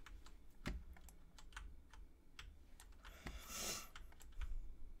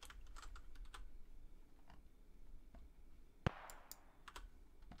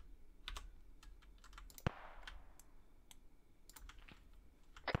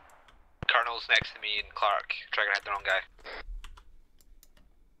 Colonel's next to me and Clark. Trigger had the wrong guy.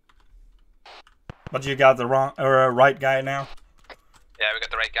 But you got the wrong or right guy now? Yeah, we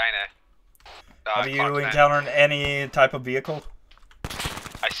got the right guy now. Have you Clark's encountered any type of vehicle?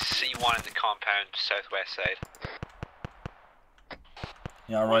 I see one in the compound, southwest side.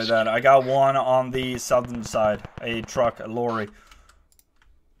 Yeah, right that. I got one on the southern side. A truck, a lorry.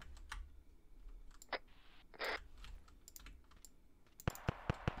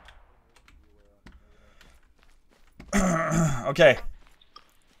 Okay.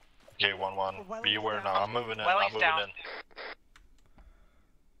 Okay, 1-1. Be aware now. I'm moving in. Welling's I'm moving down. in.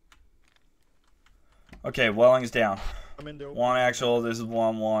 Okay, Welling's down. I'm in the open. One actual, this is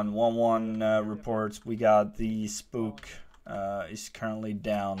 1-1. 1-1 reports. We got the spook. Is currently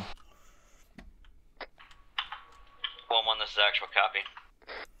down. 1-1, this is actual copy.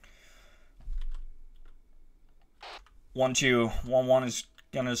 1-2. 1-1 is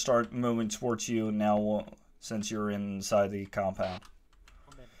gonna start moving towards you now since you're inside the compound.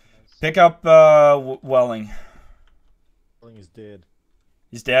 Pick up Welling. Welling is dead.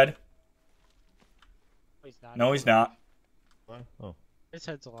 He's dead? He's not. No, he's not. Oh. His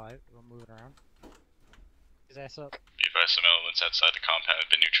head's alive. We're moving around. His ass up. Be advised, some elements outside the compound have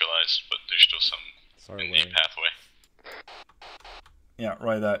been neutralized, but there's still some in the pathway. Yeah,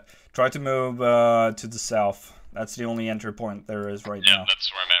 right that. Try to move to the south. That's the only entry point there is right now. Yeah,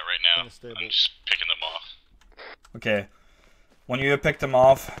 that's where I'm at right now. I'm just picking them off. Okay. When you pick them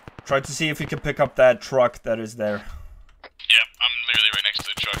off, try to see if you can pick up that truck that is there. Yep, I'm literally right next to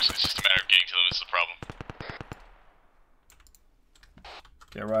the trucks. It's just a matter of getting to them is the problem.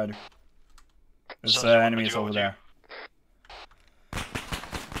 Okay, Ryder. There's So, enemies over there.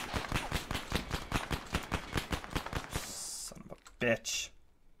 Son of a bitch.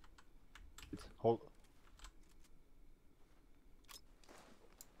 Hold.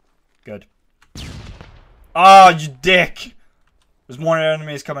 Good. Ah, you dick! There's more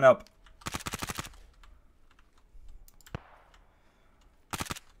enemies coming up.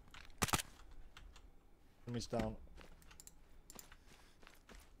 Enemies down.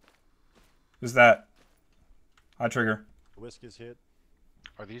 Who's that? High trigger. Whisk is hit.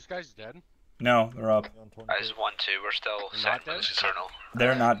 Are these guys dead? No, they're up. This is 1-2. We're still setting with this Colonel.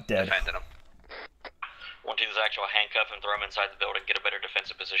 They're not dead. Defending him. 1-2 is actual handcuff and throw him inside the building. Get a better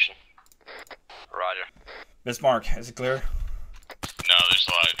defensive position. Roger. Bismarck, is it clear? No, there's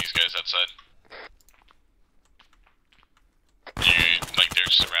a lot of these guys outside. They're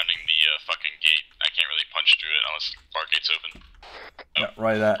surrounding the fucking gate. I can't really punch through it unless the bar gate's open. Oh, Yeah,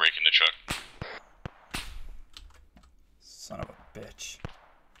 right that. Breaking the truck. Son of a bitch.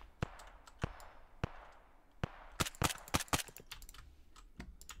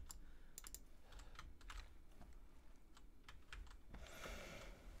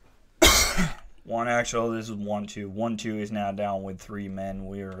 One actual, this is 1-2. 1-2 is now down with 3 men.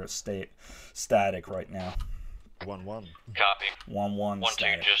 We are static right now. 1-1. Copy. 1-1 1-2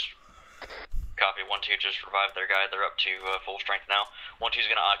 static. just copy. 1-2 just revived their guy. They're up to full strength now. 1-2 is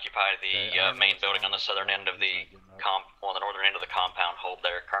going to occupy the main building on the southern end of the the northern end of the compound. Hold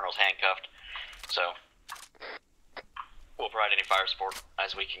there. Colonel's handcuffed. So we'll provide any fire support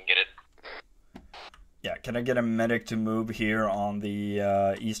as we can get it. Yeah, can I get a medic to move here on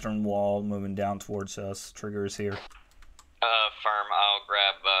the eastern wall, moving down towards us? Triggers here. Firm. I'll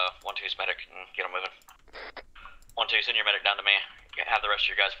grab 1-2's medic and get him moving. 1-2, send your medic down to me. Have the rest of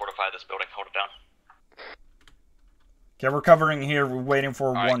your guys fortify this building. Hold it down. Okay, we're covering here. We're waiting for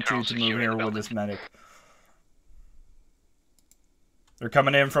Alright, 1-2 to move here with this medic. They're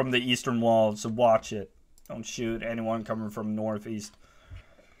coming in from the eastern wall, so watch it. Don't shoot anyone coming from northeast.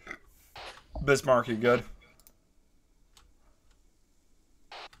 Bismarck, you good?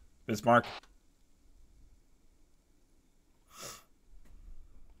 Bismarck.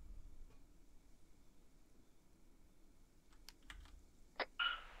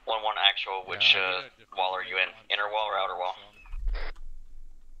 1-1 actual, which wall are you in? Inner wall or outer wall?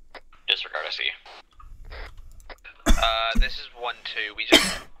 Disregard, I see you. This is 1-2. We just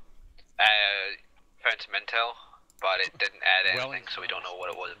found some intel, but it didn't add anything, so we don't know what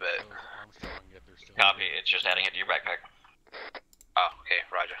it was about. Copy, it's just adding it to your backpack. Oh, okay,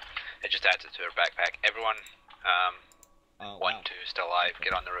 roger. It just adds it to our backpack. Everyone, 1-2 is still alive.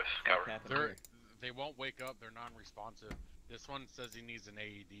 Get on the roof, cover. They won't wake up, they're non-responsive. This one says he needs an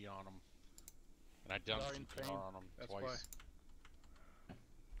AED on him. And I dumped some PR on him twice.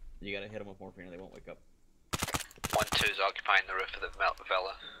 You gotta hit them with morphine or they won't wake up. 1-2 is occupying the roof of the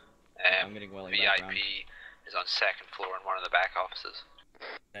villa. I'm getting Welling VIP background. is on 2nd floor in one of the back offices.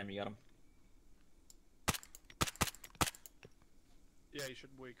 Sam, you got him? Yeah, you should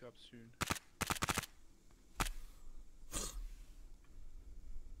wake up soon.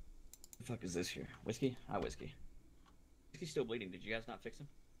 The fuck is this here? Whiskey? Hi, Whiskey. Whiskey's still bleeding. Did you guys not fix him?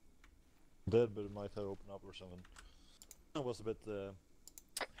 Dead, but it might have opened up or something. It was a bit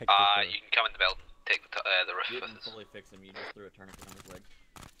hectic. You can come in the building, take the roof You with didn't us. fully fix him. You just threw a tourniquet on his leg.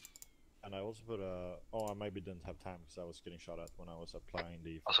 And I also put a... Oh, I maybe didn't have time because I was getting shot at when I was applying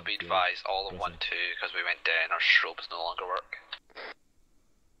the... Also be advised, all of 1-2, because we went down, our strobes no longer work.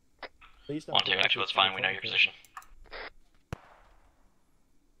 1-2, actually, that's fine. We know your position.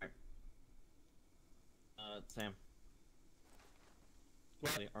 Sam.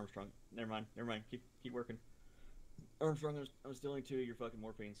 What? Armstrong. Never mind. Keep working. Armstrong, I'm stealing 2 of your fucking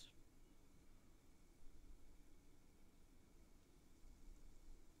morphines.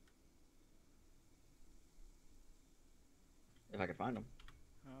 If I could find them.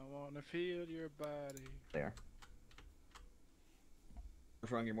 I wanna feel your body. There.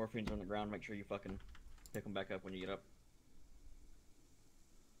 Armstrong, your morphines are on the ground. Make sure you fucking pick them back up when you get up.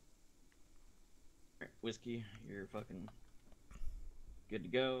 Alright, Whiskey, you're fucking good to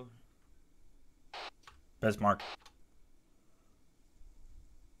go. Bismarck.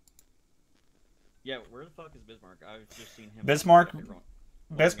 Yeah, where the fuck is Bismarck? I've just seen him.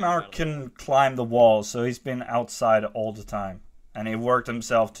 Bismarck can climb the walls, so he's been outside all the time. And he worked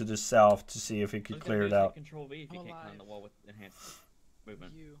himself to the south to see if he could clear it out. Control V if you can't climb the wall with enhanced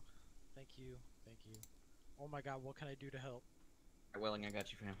movement. Thank you. Oh my god, what can I do to help? Welling, I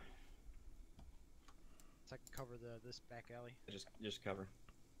got you, fam. So I can cover this back alley. Just cover.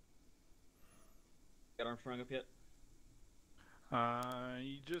 Got Armstrong up yet?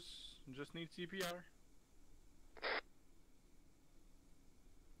 You just need CPR.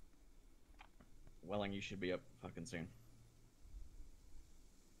 Welling, you should be up fucking soon.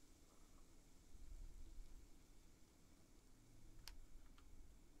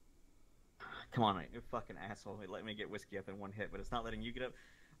 Come on, you fucking asshole. Let me get Whiskey up in one hit, but it's not letting you get up.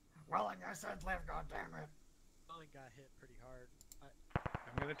 Welling, I said live, goddammit. Welling got hit pretty hard.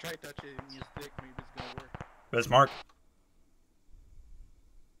 I'm gonna try touching his dick, maybe it's gonna work. Bismarck.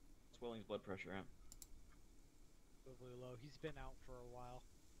 What's Welling's blood pressure at? Probably low. He's been out for a while.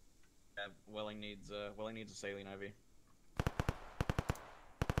 Yeah, Welling needs a saline IV.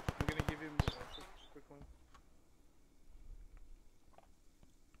 I'm gonna give him a quick one.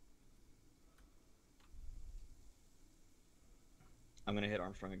 I'm gonna hit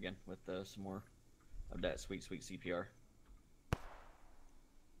Armstrong again with some more of that sweet CPR.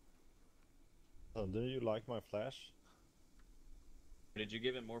 Oh, did you like my flash? Did you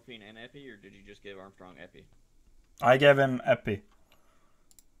give him morphine and epi, or did you just give Armstrong epi? I gave him epi.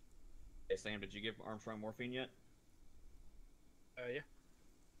 Hey Sam, did you give Armstrong morphine yet? Yeah.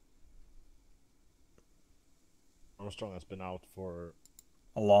 Armstrong has been out for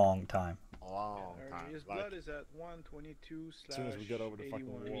a long time. His blood is at 122/81. As soon as we get over the fucking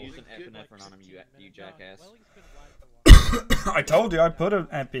wall. You're using epinephrine on him, you jackass. I told you I put an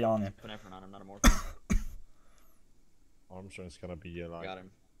epi on him. Epinephrine on him, not a morphine. Armstrong's gonna be like... Got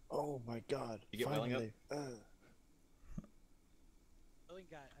him. Oh my god, you get finally. Welling up? Welling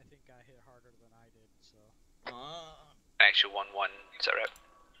I think got hit harder than I Actually, 1-1. Is that right?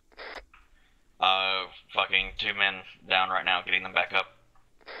 Fucking 2 men down right now, getting them back up.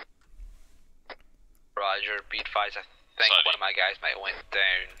 Roger. Be advised, I think one of my guys might have went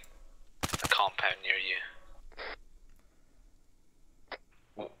down a compound near you.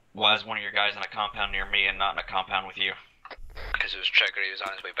 Why is one of your guys in a compound near me and not in a compound with you? Because it was Trigger, he was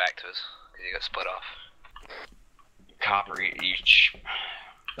on his way back to us. Because he got split off. Copper each.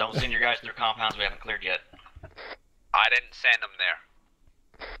 Don't send your guys through compounds we haven't cleared yet. I didn't send him there.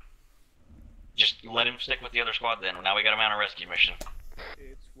 Just let him stick with the other squad then. Now we got him on a rescue mission.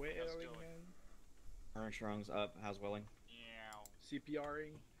 It's wailing. Armstrong's up. How's Welling?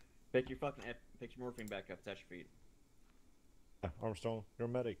 CPRing. Pick your fucking pick your morphine back up. It's at your feet. Armstrong, you're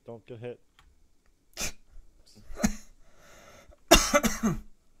a medic. Don't get hit.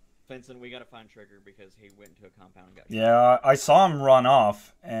 Svensson, we gotta find Trigger because he went into a compound and got shot. Yeah, I saw him run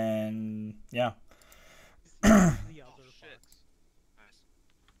off, and yeah.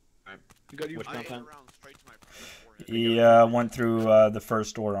 Which compound? He went through the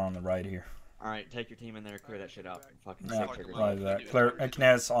first door on the right here. Alright, take your team in there, clear that shit out. Fucking Yeah, save Trigger. right that. Clear.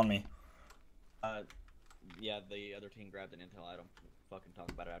 Knez on me. Yeah, the other team grabbed an intel item. Fucking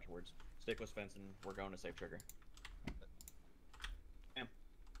talk about it afterwards. Stick with Svensson. We're going to save Trigger. Damn.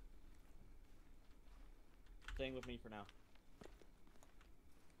 Staying with me for now.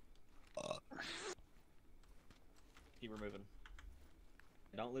 Keep removing.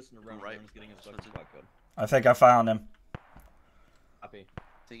 Don't listen to Ronan. Ronan's getting his fucking squad code. I think I found him. I Copy.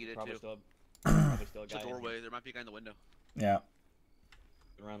 think you did Probably too. still, probably still a It's guy a in here. doorway. There might be a guy in the window. Yeah.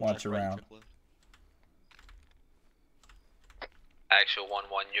 Watch Right, around. triple. Actual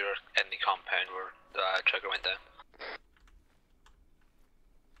 1-1, you're in the compound where the Trigger went down.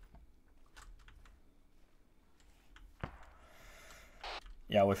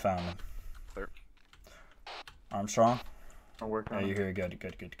 Yeah, we found him. Clear. Armstrong? I'll work on Yeah, it. you're here. Good,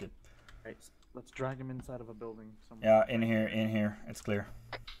 good, good, good. Right, let's drag him inside of a building. Someone Yeah, in here. It's clear.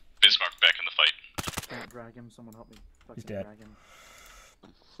 Bismarck back in the fight. can't drag him. Someone help me. Fucking dead. drag him.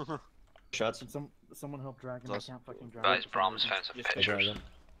 Shots. Someone help drag him. I can't fucking drag Guys, him. Braum's found some pictures.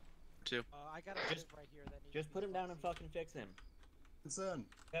 Two. I got a just right here. That Just put him down and fucking fix him. Concern.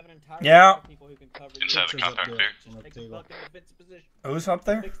 We have an entire Yeah. group of people who can cover you. Inside the compound clear. Take the fucking defensive position. Who's up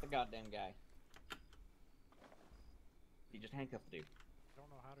there? Fix the goddamn guy. You just handcuff the dude. I don't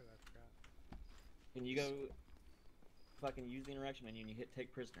know how to. I forgot. Can you go fucking use the interaction menu and you hit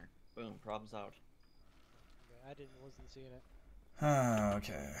take prisoner? Boom, problem solved. Okay, I wasn't seeing it.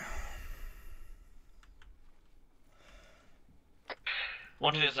 Okay.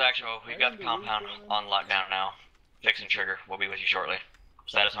 1-2, this is actual. We've got the compound on lockdown now. Fixing Trigger. We'll be with you shortly.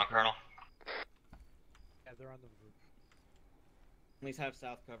 Status on Colonel? Yeah, they're on the roof. At least have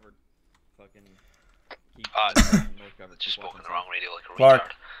south covered. Fucking keep north covered. Just spoke on the wrong radio like a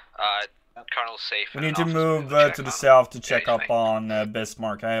Clark. retard. Colonel's safe. We and need an to officer move will check to the on him. south to Yeah, check he's up fine. on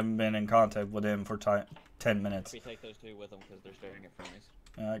Bismarck. I haven't been in contact with him for 10 minutes. We take those two with them because they're staring at friendlies.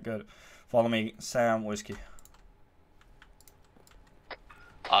 Alright, good. Follow me, Sam Whiskey.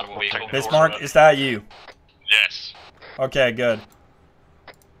 Audible vehicle. Bismarck, is that you? Yes. Okay, good.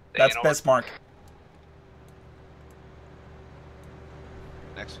 That's Bismarck.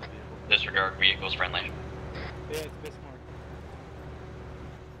 Next vehicle. Disregard vehicles friendly. Yeah, it's Bismarck.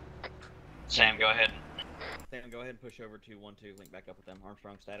 Sam, go ahead. Sam, go ahead and push over to 1-2. Link back up with them.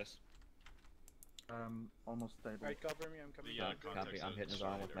 Armstrong status. Almost stable. Right, cover me. I'm coming. Copy. I'm hitting his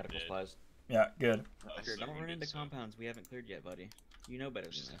arm with medical supplies. Yeah, good. Roger, don't run into compounds we haven't cleared yet, buddy. You know better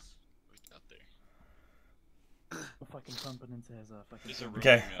than this. Out there. The fucking confidence has a fucking.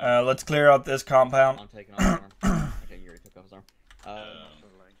 Okay, let's clear out this compound. I'm taking off his arm. Okay, you already took off his arm.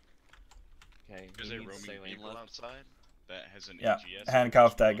 Okay, There's he a needs roaming saline. vehicle outside that has an Yeah, AGS.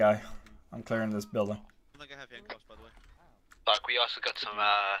 handcuff that guy. I'm clearing this building. I think I have handcuffs, by the way. Like, we also got some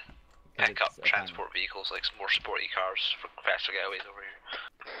pickup transport vehicles, like some more sporty cars for faster getaways over here.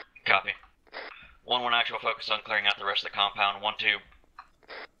 Copy. 1-1 actual focus on clearing out the rest of the compound. 1-2.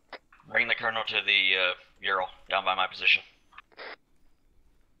 Bring the Colonel to the Ural, down by my position.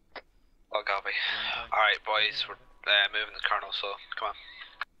 Oh, copy. Alright, boys, we're moving the Colonel, so come on.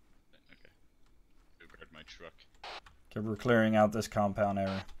 Ubered my truck. Okay, we're clearing out this compound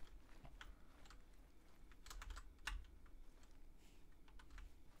area.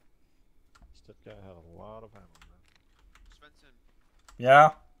 That guy had a lot of ammo, man. Svensson, Yeah?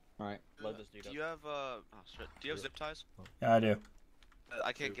 Alright, load this dude do up. you have oh shit, do you have zip ties? Yeah, I do.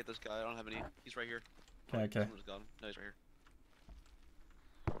 I can't get this guy. I don't have any. He's right here. Okay, okay. Someone just got him. No, he's right here.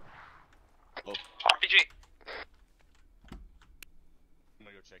 Oh. RPG! I'm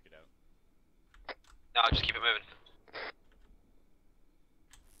gonna go check it out. No, just keep it moving.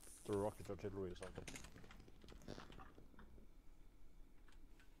 Through rocket artillery or something.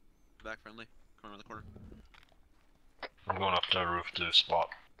 Back friendly. Coming around the corner. I'm going up the roof to spot.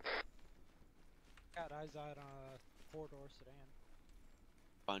 Got eyes out on a 4-door sedan.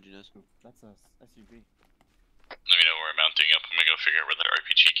 Behind you, Nez. That's a SUV. Let me know where I'm mounting up. I'm gonna go figure out where that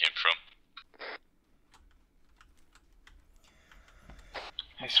RPG came from.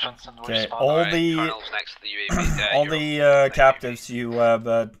 Hey Svensson, we're Okay, spot. all the next to the UAV. all the captives you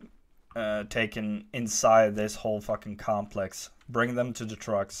have taken inside this whole fucking complex, bring them to the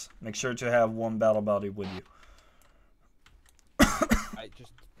trucks. Make sure to have one battle buddy with you. I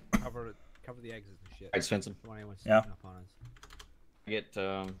just cover the exits and shit. Alright, Svensson. Don't want anyone Yeah. sneaking up on us. Get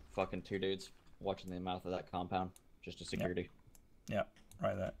fucking 2 dudes watching the mouth of that compound, just a security. Yeah,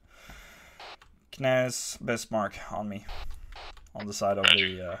 right there. Knaz, Bismarck on me. On the side of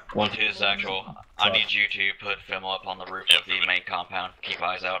the 1-2 is actual. I need you to put Fimmel up on the roof of the main compound. Keep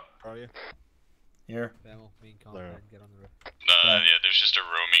eyes out. Are you? Here. Fimmel, main compound, get on the roof. Yeah, there's just a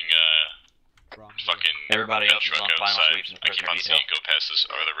roaming, fucking Everybody rail else is truck on final outside. sweeps and I keep prisoner on detail. seeing it go past this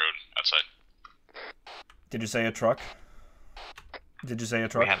other road outside. Did you say a truck? Did you say a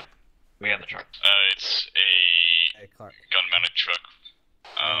truck? We have the truck. It's a gun-mounted truck.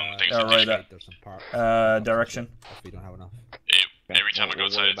 I think it's a right digital. there. Direction. If we don't have enough. Every time I go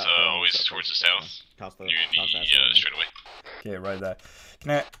outside, it's always towards the south. Near the straightaway. Okay, right there.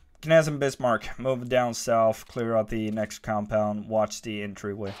 Knaz and Bismarck, move down south, clear out the next compound, watch the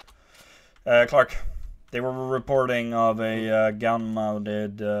entryway. Clark, they were reporting of a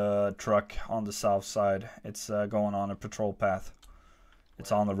gun-mounted truck on the south side. It's going on a patrol path.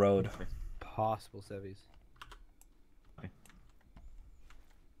 It's on the road. Possible civvies.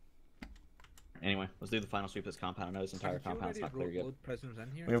 Anyway, let's do the final sweep of this compound. I know this entire compound's not clear yet. Prisoners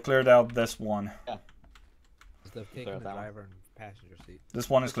in here? We have cleared out this one. Yeah. They've taken the driver and passenger seat. This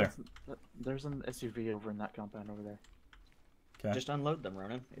one is clear. There's an SUV over in that compound over there. Okay. Just unload them,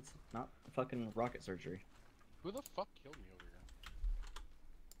 Ronan. It's not fucking rocket surgery. Who the fuck killed me over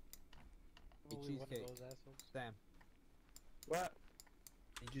here? Cheesecake. Sam. What?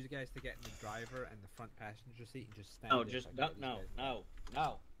 I need you guys to get in the driver and the front passenger seat and just stand No, there just so I can no, get these guys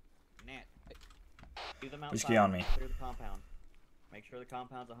no. Nat. Do them outside. Whiskey on me. Clear the compound. Make sure the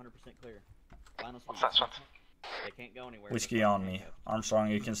compound's 100% clear. Final sweep. What's that, Svensson? They can't go anywhere. Whiskey on me. Armstrong,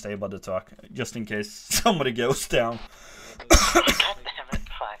 you can stay by the truck, just in case somebody goes down. God damn it,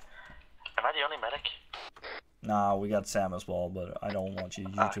 fine. Am I the only medic? Nah, we got Sam as well, but I don't want you.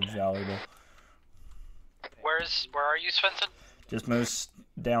 YouTube's valuable. Where are you, Svensson? Just move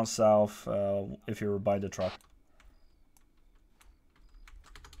down south if you're by the truck.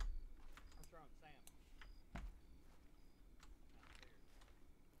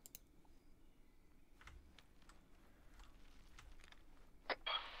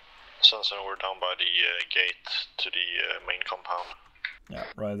 Svensson, we're down by the gate to the main compound. Yeah,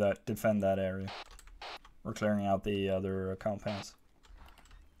 right. That defend that area. We're clearing out the other compounds.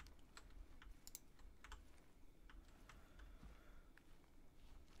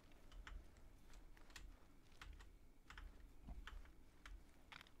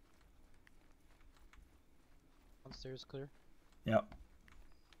 Downstairs clear. Yep.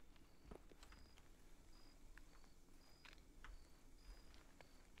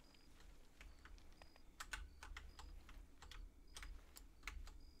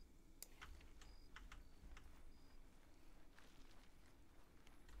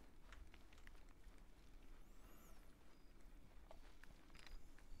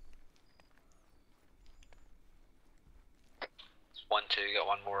 It's 1-2, got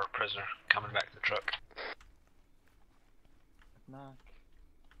one more prisoner coming back to the truck. Knock.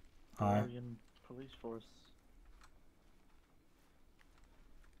 Hi. Oregon police force.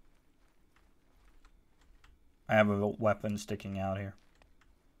 I have a weapon sticking out here.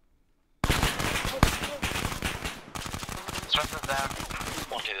 Svensson down.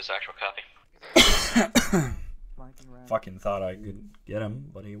 1-2 is actual copy. Fucking thought I could get him,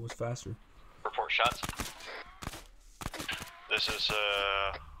 but he was faster. Report shots. This is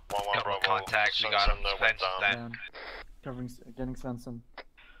 1-1 Couple of Bravo. contacts, we got him. Svensson went Svensson's down. down. Covering, getting Svensson.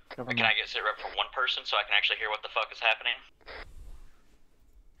 Covering. Can I get sit rep for one person so I can actually hear what the fuck is happening?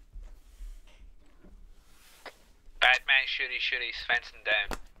 Batman shooty, Svensson down.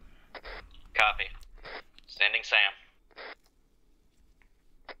 Copy. Sending Sam.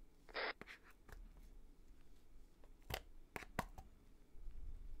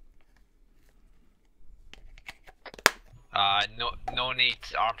 No need.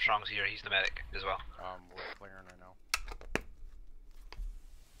 Armstrong's here. He's the medic as well. We're clearing right now.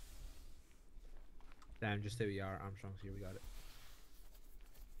 Damn, just here we are. Armstrong's here. We got it.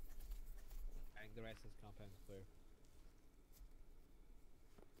 I think the rest of this compound's clear.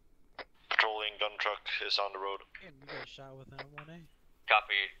 Patrolling gun truck is on the road. And you got shot with an 1A.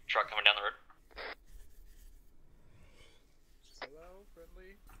 Copy. Truck coming down the road. Hello,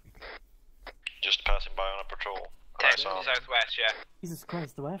 friendly. Just passing by on a patrol. 10 southwest, yeah. Jesus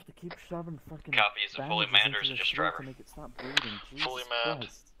Christ, do I have to keep shoving fucking Copy, is it fully bandages manned or is into it this just throat driver? to make it stop bleeding? Jesus Fully manned.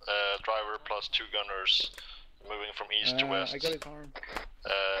 Christ. Driver plus 2 gunners. Moving from east to west. I got his arm.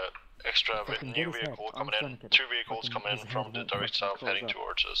 Extra Fucking new get his vehicle head. coming I'm in. trying to 2 vehicles fucking- coming in his from head the won't direct fucking south close heading up.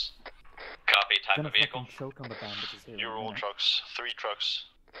 towards us. Copy. Type I'm of gonna vehicle. fucking choke on the bandages here. Euro right now. trucks. 3 trucks.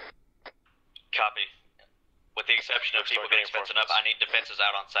 Copy. With the exception of Looks people like getting fencing up, I need defenses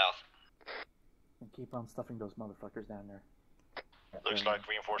out on south. And keep on stuffing those motherfuckers down there. Looks like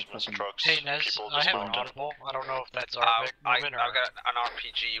reinforcements fucking- trucks. Hey Nez, People I have an dismounted. audible. I don't know if that's our I've movement or... got an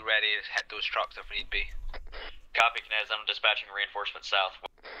RPG ready to hit those trucks if need be. Copy, Knez. I'm dispatching reinforcements south.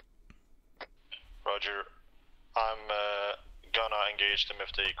 Roger. I'm gonna engage them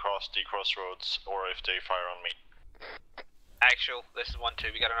if they cross the crossroads or if they fire on me. Actual, this is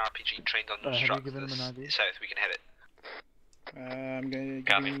 1-2. We got an RPG trained on those have you trucks. given This him an ID? south, we can hit it. I'm gonna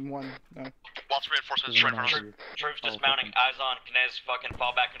Copy. give him one. No. Lots of reinforcements Give him right an from us. ID. Troops Oh, dismounting. fucking- Eyes on. Knez, fucking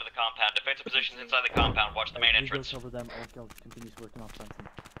fall back into the compound. Defensive positions inside the compound. Watch the main You go entrance. cover them, I'll continue working off Svensson.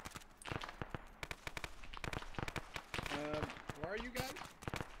 Where are you guys?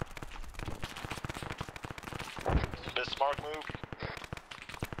 Bismarck move.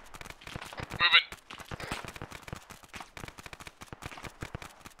 Moving.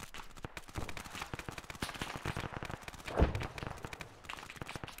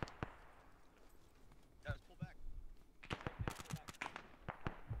 Guys, pull back.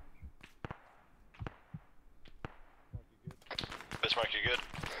 Bismarck, you good?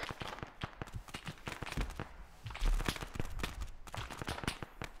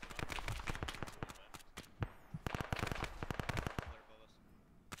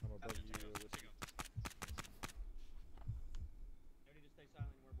 I'm above you. No need to stay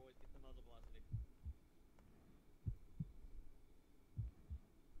silent anymore, boys. Get the muzzle velocity.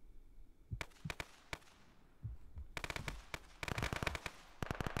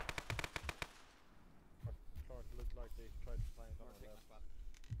 Clark looked like they tried to flank on our left.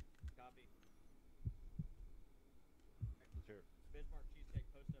 Copy. It's here. Bismarck, cheesecake,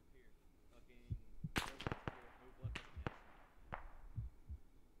 post up here. Fucking. Move left up the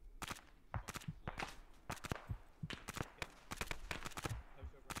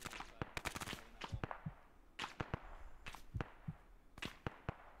Post over on the other side. Holding that wall.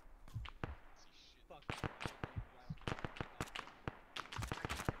 Fuck.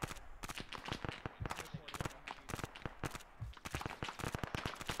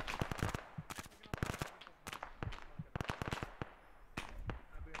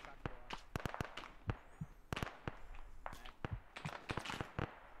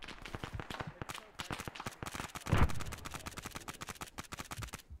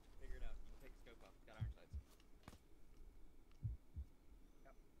 Figure it out. You can take the scope off. Got iron sights.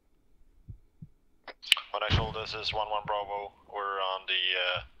 When I show this is 1-1 Bravo. We're on the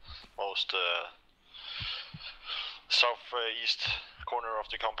most southeast corner of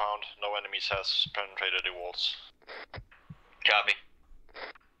the compound. No enemies has penetrated the walls. Copy.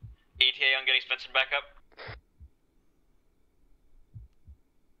 ETA on getting Svensson back up.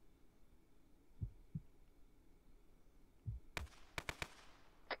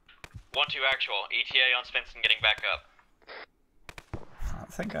 One two actual. ETA on Svensson getting back up. I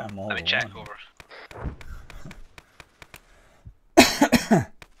think I'm all Let me check alone. over.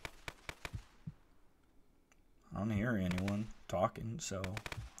 I don't hear anyone talking, so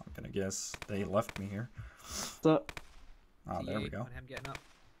I'm gonna guess they left me here. So, Ah, there we go. On him getting up.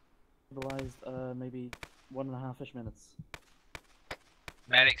 stabilized, maybe 1.5-ish minutes.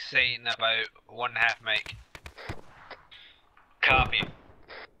 Medic's saying about 1.5 mic. Copy.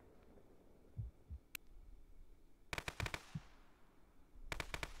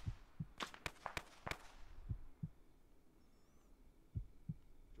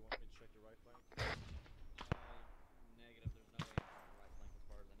 Do you want me to check your right flank? Negative. There's no way on the right flank as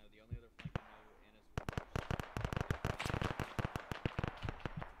far as I know. The only other flank I know in is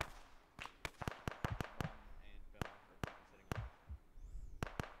and Bella are fucking sitting on.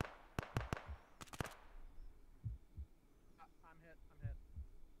 I'm hit. I'm hit.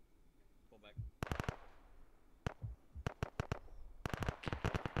 Pull back.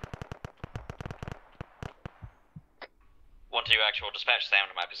 One two actual. Dispatch Sam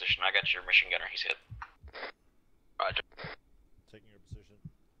to my position. I got your machine gunner. He's hit. Roger. Taking your position.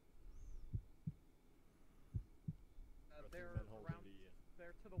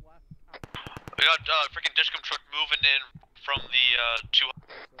 We got freaking Dishcom truck moving in from the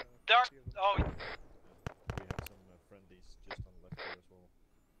Dark. Oh. We have some friendlies just on the left here as well.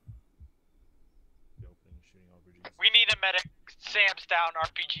 The opening shooting RPGs. We need a medic. Sam's down.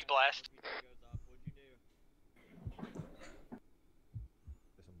 RPG blast. There's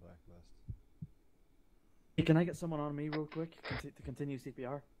some black blast. Hey, can I get someone on me real quick to continue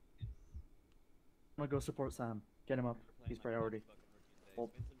CPR? I'm gonna go support Sam. Get him up. He's priority. Well,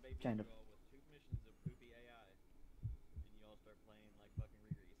 kind of.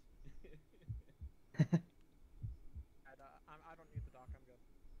 I don't need the doc. I'm good.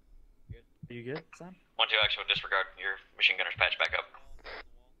 Good. Are you good, Sam? 1-2 actual disregard. Your machine gunner's patch back up.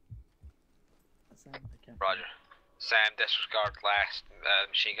 Sam, I can't. Roger. Sam, disregard last.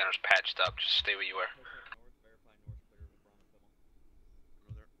 Machine gunner's patched up. Just stay where you were.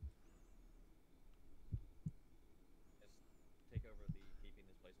 Take over the keeping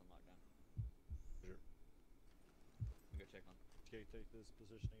this place on lockdown. Sure. Go check on. Okay, take this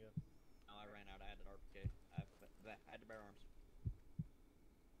position again. No, I ran out. I had an RPK. I had to bear arms.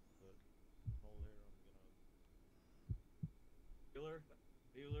 But hold here. I'm gonna.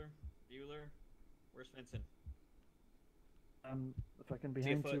 Bueller. Where's Svensson? Fucking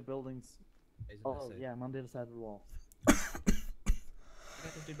behind two buildings. Oh yeah, I'm on the other side of the wall. You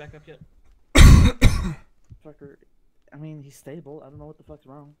got this dude back up yet? Fucker. I mean, he's stable. I don't know what the fuck's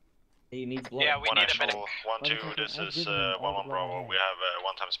wrong. He needs blood. Yeah, we need a medic. 1-2, this is 1-1 Bravo. We have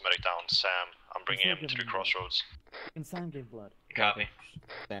one times medic down, Sam. I'm bringing him to the crossroads. And Sam gave blood. Copy.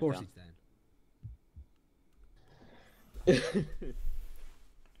 Of course he's dead.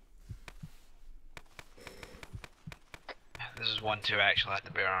 This is 1-2 actually at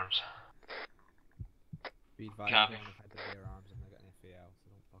the bear arms. Be advised, Copy. I've had the bare arms and I got an FAL, so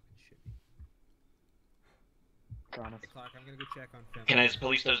don't fucking shit me. Promise. Hey, Clark, I'm gonna go check on Finn. Can I just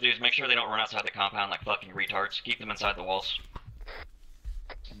police those dudes? Make sure they don't run outside the compound like fucking retards. Keep them inside the walls.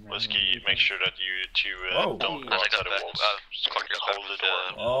 Whiskey, make sure that you two don't go outside the walls. Hold the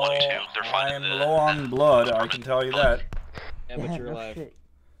door. Oh, I am low on blood, I can tell you that. Yeah, but you're alive. Shit.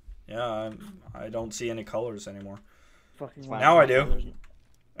 Yeah, I don't see any colors anymore. Fucking Now I do.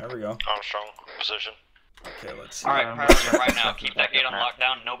 There we go. Armstrong, position. Okay, let's see. Alright, priority right now. Keep that gate on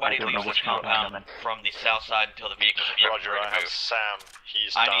lockdown. Nobody leaves this compound from the south side until the vehicles are Roger, I have Sam.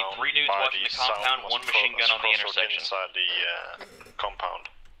 He's I down need 3 dudes by watching the compound, 1 machine gun on the intersection. Inside the compound.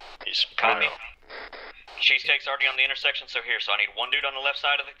 He's Copy. Cheesecake's already on the intersection, so here. So I need 1 dude on the left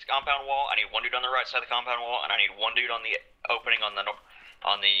side of the compound wall, I need 1 dude on the right side of the compound wall, and I need 1 dude on the opening on the north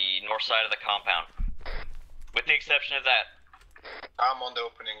side of the compound. With the exception of that. I'm on the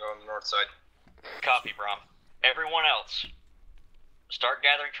opening on the north side. Copy, Braum. Everyone else, start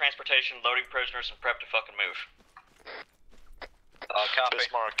gathering transportation, loading prisoners, and prep to fucking move. Copy.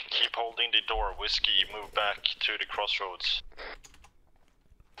 Bismarck, keep holding the door. Whiskey, move back to the crossroads.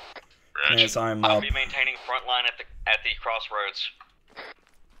 Yes, I'm I'll up. be maintaining front line at the crossroads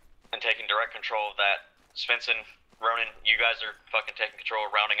and taking direct control of that. Svensson, Ronan, you guys are fucking taking control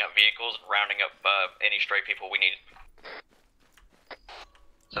of rounding up vehicles and rounding up any stray people we need.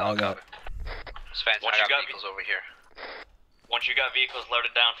 All got. Svensson, I got vehicles over here. Once you got vehicles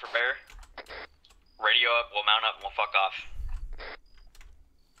loaded down for bear, radio up, we'll mount up, and we'll fuck off.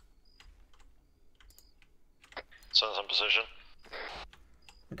 Svensson, position.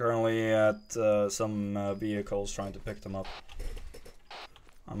 I'm currently at some vehicles trying to pick them up.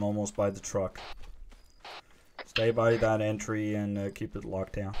 I'm almost by the truck. Stay by that entry and keep it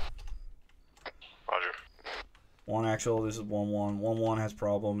locked down. Roger. 1 actual, this is 1-1. 1-1 has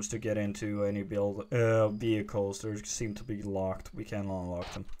problems to get into any vehicles. They seem to be locked. We can't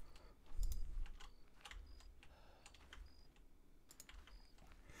unlock them.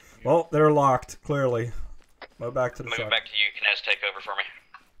 Well, they're locked, clearly. Go back to the Move truck. back to you. Kinez, take over for me.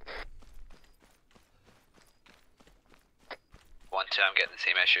 1-2, I'm getting the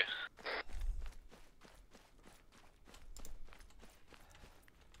same issue.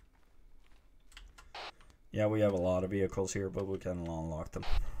 Yeah, we have a lot of vehicles here, but we can unlock them.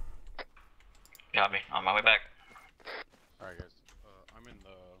 Copy. On my way back. Alright, guys. I'm in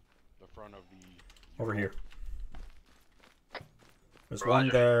the front of the... Over here. There's Roger. one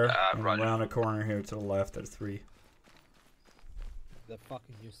there, and Roger. around the corner here to the left, there's 3. They're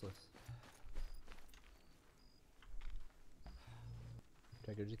fucking useless.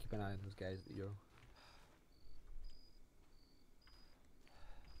 Trigger, just keep an eye on those guys at the Euro.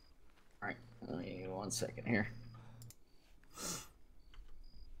 Alright, let me 1 second here.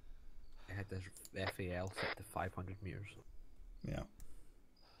 I had the FAL set to 500 meters. Yeah.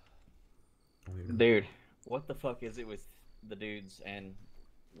 Dude, what the fuck is it with the dudes and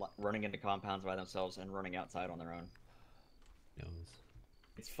running into compounds by themselves and running outside on their own.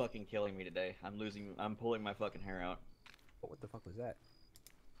 It's fucking killing me today. I'm pulling my fucking hair out. What the fuck was that?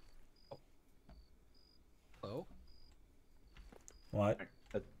 Hello? What?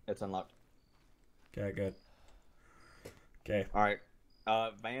 It's unlocked. Okay, good. Okay. Alright.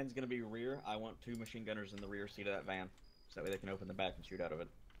 Van's gonna be rear. I want 2 machine gunners in the rear seat of that van. So that way they can open the back and shoot out of it.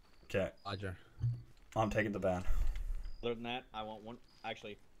 Okay. Roger. I'm taking the van. Other than that, I want one.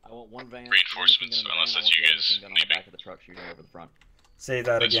 Actually, I want 1 van. Reinforcements, unless that's you guys on the back of the truck shooting over the front. Say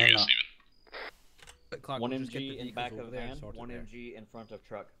that That's you again. guys leaving. 1 MG in back of van. 1 MG in front of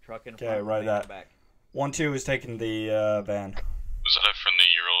truck. Truck in Okay, front. right van that. in back. 1-2 is taking the van. Was that a friendly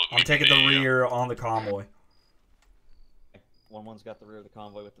Euro? I'm taking the rear on the convoy. 1-1's got the rear of the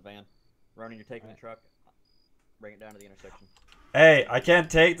convoy with the van. Ronan, you're taking the truck. Bring it down to the intersection. Hey, I can't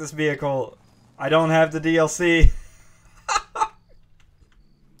take this vehicle. I don't have the DLC.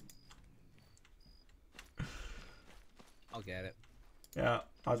 I'll get it. Yeah,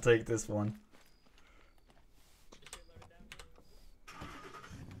 I'll take this one.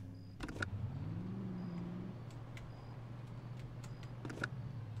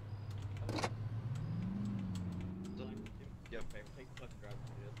 Yep, okay, take the fucking driver's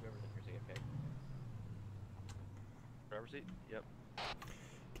seat. Whoever's in here, say okay. Driver's seat? Yep.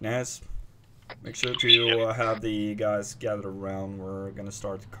 Knas, make sure to have the guys gathered around. We're gonna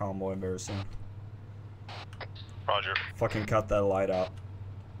start the convoy very soon. Roger. Fucking cut that light out.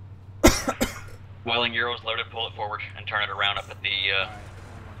 Welling Euro's loaded, pull it forward and turn it around up at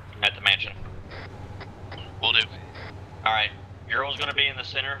the mansion. Will do. Alright, Euro's gonna be in the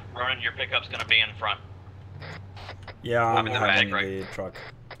center, Ronan, your pickup's gonna be in front. Yeah, I'm in the having back, the truck.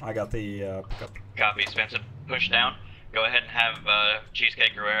 I got the pickup. Copy, Svensson. Push down. Go ahead and have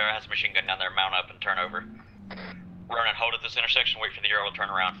Cheesecake or whoever has a machine gun down there mount up and turn over. Ronan, hold at this intersection, wait for the Euro to turn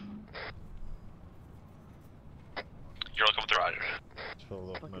around. Euro, come through. Roger.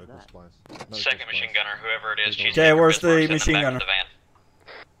 Fill up medical supplies. Second machine gunner, whoever it is, Cheesecake. Okay, where's or Bismarck, the send them machine back to gunner? the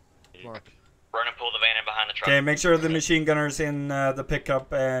van. Mark. Ronan, pull the van in behind the truck. Okay, make sure the machine gunner's in the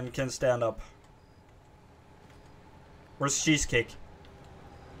pickup and can stand up. Where's Cheesecake?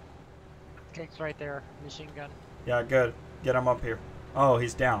 Cake's right there, machine gun. Yeah, good. Get him up here. Oh,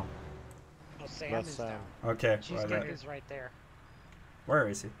 he's down. Oh, Sam That's is Sam. down. Okay, Cheesecake right. is right there. Where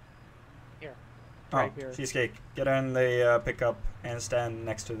is he? Here. Oh, Right here. Cheesecake. Get in the pickup and stand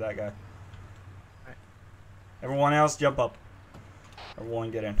next to that guy. Right. Everyone else, jump up.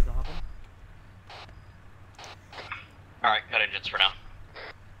 Everyone get in. Alright, cut engines for now.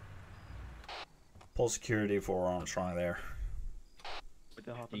 Pull security for Armstrong there.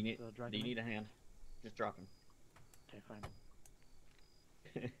 Do you need a hand? Just drop him. Okay, fine.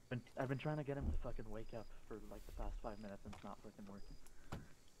 I've been trying to get him to fucking wake up for like the past 5 minutes and it's not fucking working.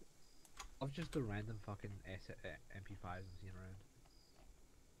 I'll just do random fucking MP5s and see him around.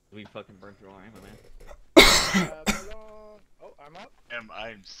 We fucking burned through our ammo, man. Oh, I'm up.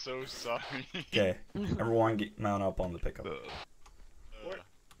 I'm so sorry. Okay, everyone mount up on the pickup.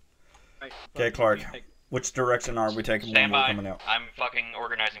 Right, Okay, Clark. Which direction are we taking Stand when we're by. coming out? I'm fucking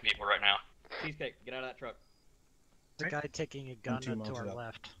organizing people right now. Cheesecake, get out of that truck. The guy taking a gun two to mounted our up.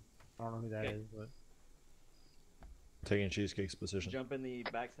 left. I don't know who that is, but Taking Cheesecake's position. Jump in the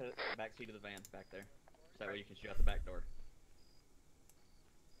back seat of the van back there. So that way you can shoot out the back door.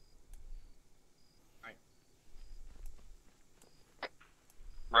 Alright.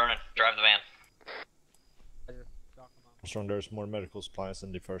 Ronan, drive the van. Armstrong, there's more medical supplies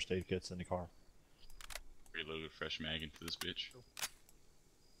and the first aid kits in the car. Reload a fresh mag into this bitch.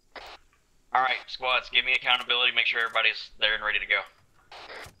 Alright, squads, give me accountability, make sure everybody's there and ready to go.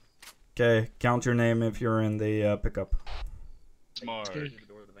 Okay, count your name if you're in the pickup. Smart. The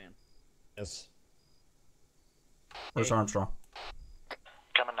door of the van. Yes. Where's Armstrong?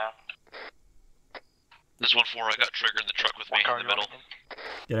 Coming now. This 1-4, I got Trigger in the truck with me in the middle.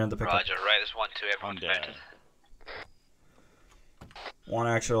 Get in the pickup. Roger, right, this 1-2, everyone's mounted. One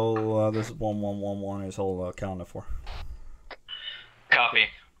actual, this is 1111 is whole accounted for. Copy.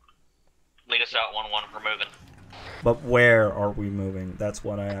 Lead us out 1-1, we're moving. But where are we moving? That's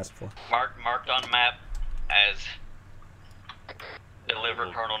what I asked for. Marked on map as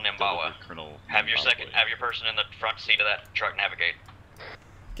deliver Colonel Nimbawa. Have your person in the front seat of that truck navigate.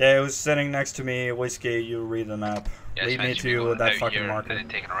 Okay, who's sitting next to me? Whiskey, you read the map. Yes, Lead me man, to that fucking marker. And then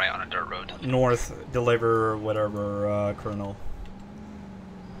taking a right on a dirt road. North, deliver whatever, Colonel.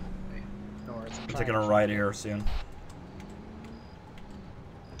 north. I'm taking a right here soon.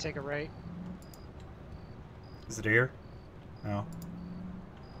 Take a right. Is it here? No.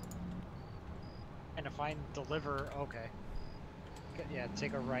 And if I deliver, okay. Yeah,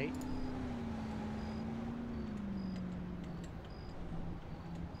 take a right.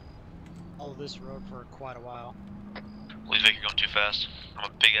 All this road for quite a while. Please make it going too fast.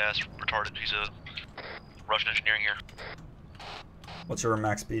 I'm a big ass retarded piece of Russian engineering here. What's your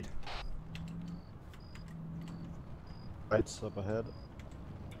max speed? Lights up ahead.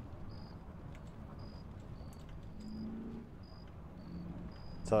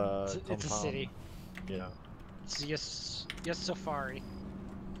 It's a It's a city. Yeah. It's yes Safari.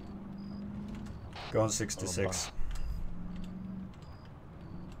 Going 66.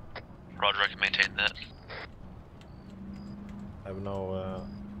 Roger, I can maintain that. I have no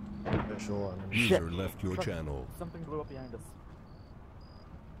visual. User left your channel. Something blew up behind us.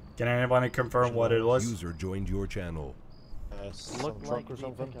 Can anybody confirm what it was? User joined your channel. Some Looked truck like or the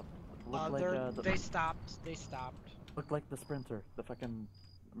something. pickup. Looked like They stopped. They stopped. Looked like the Sprinter, the fucking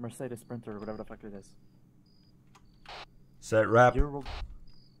Mercedes Sprinter, or whatever the fuck it is. Set rep.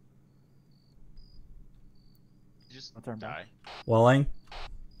 Just I'll turn die. Welling.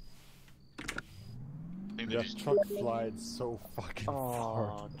 That truck flied so fucking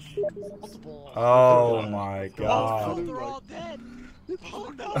far. Oh my god. They're all dead.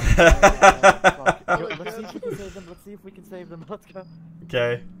 Oh no. Let's see if we can save them. Let's see if we can save them. Let's go.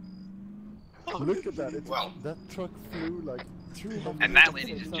 Okay. Look at that. That truck flew like 200. And that,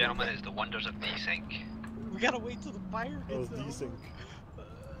 ladies and gentlemen, is the wonders of desync. We gotta wait till the fire Oh, gets desync.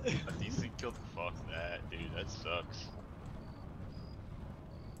 A decent kill. Fuck that, dude. That sucks.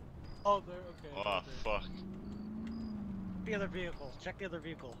 Oh, they're okay. Oh, fuck. The other vehicle. Check the other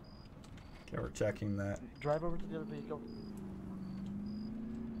vehicle. Okay, we're checking that. Drive over to the other vehicle.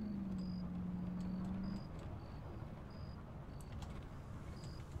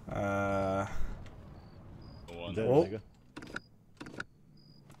 Oh.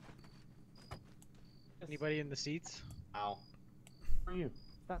 Anybody in the seats? Ow. Where are you?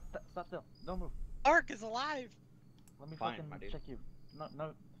 Stop still. Don't move. Ark is alive. Let me Fine, fucking my dude. check you.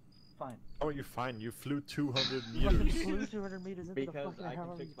 No. Fine. Oh, you're fine. You flew 200 You fucking meters. flew 200 meters into the Because fucking I can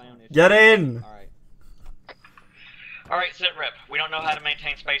hell. fix my own issue. Get in! Alright. Alright, sit rep. We don't know how to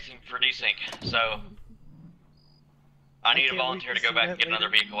maintain spacing for desync, so I need a can't volunteer wait to to go see back that and get another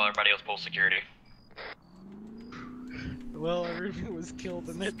later. vehicle while everybody else pulls security. Well, everyone was killed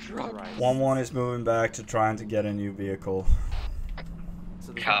in that truck. 1-1 is moving back to trying to get a new vehicle.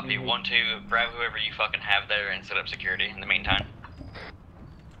 Copy. 1-2. Grab whoever you fucking have there and set up security in the meantime.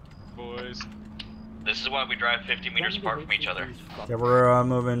 Boys. This is why we drive 50 meters apart from each other. Okay, we're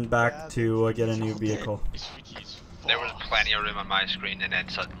moving back to get a new vehicle. There was plenty of room on my screen, and then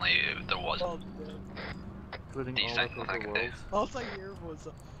suddenly there wasn't. Desync, nothing I could do. All I hear was,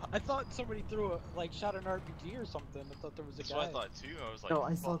 I thought somebody shot an RPG or something. I thought there was a That's guy. what I thought too. I was like, No,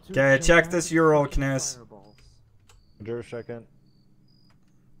 I saw two. Okay, check this Euro, Knes. Endure second.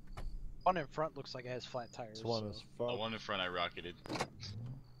 One in front looks like it has flat tires. This one is the fucked. one in front I rocketed.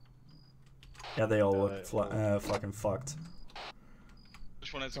 Yeah, they all look fucking fucked.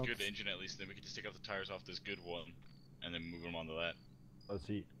 This one has a good engine at least, then we can just take off the tires off this good one, and then move them onto that. Let's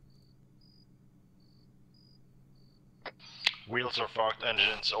see. Wheels are fucked,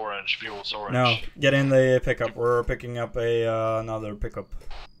 engines orange, fuel's orange. No, get in the pickup. We're picking up another pickup.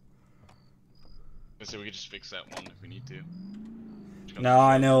 So we could just fix that one if we need to. No,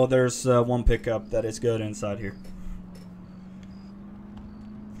 I know there's one pickup that is good inside here.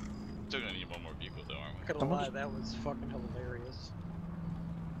 Still gonna need one more vehicle though, aren't we? Not gonna lie, that was fucking hilarious.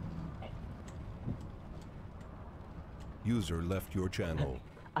 User left your channel.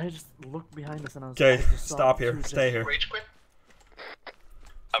 I just looked behind us and I was Okay, I just saw stop here. two Stay here. Rage quit?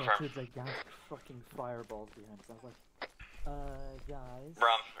 Saw Affirm. two gigantic fucking fireballs behind us. I was like, guys.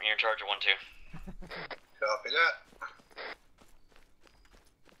 Braum, you're in charge of 1-2. Copy that.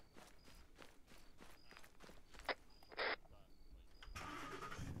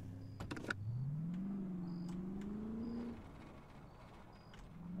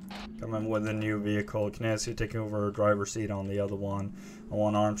 Coming with a new vehicle. Knes, you're taking over a driver's seat on the other one. I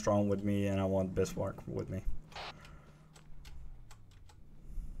want Armstrong with me, and I want Bismarck with me.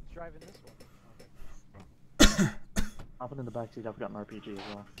 Driving this one. Hopping in the backseat, I've got an RPG as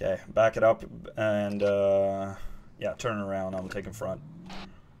well. Okay, back it up, and yeah, turn around. I'm taking front.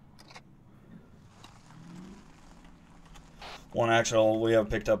 One actual, we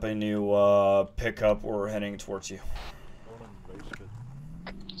have picked up a new pickup. We're heading towards you.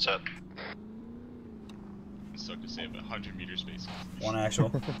 Set. It sucked to save 100 meter spacing. One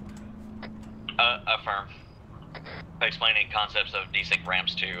actual. Affirm. Explaining concepts of desync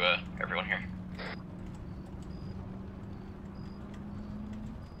ramps to everyone here.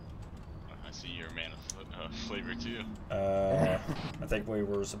 I see you're a man Flavor too. I think we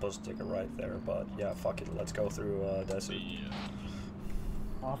were supposed to take a right there, but yeah, fuck it. Let's go through desert.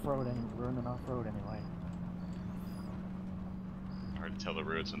 Off-roading, running off-road anyway. Hard to tell the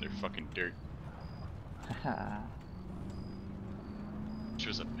roads when they're fucking dirt. She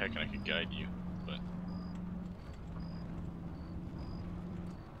was a peck and I could guide you, but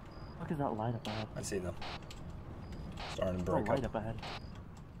Look at that light up ahead. I see them. Starting to Oh, break light up. up ahead.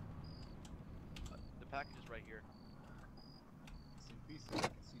 The package is right here.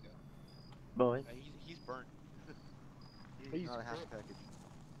 Boys. He's burnt. He's not a half burnt. package.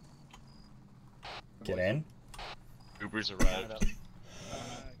 Get in. Uber's arrived.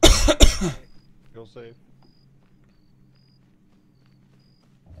 Go safe.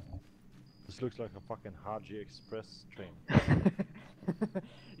 This looks like a fucking Haji Express train.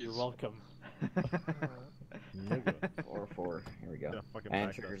 You're welcome. Nigga. 4-4. Here we go. Yeah, fucking And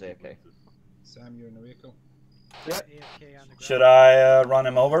back Trigger's that AFK. Sam, you're in the vehicle. Yep. AFK on the ground. Should I run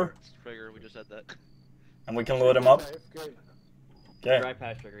him over? Trigger, we just said that. And we can load him up? Okay. Drive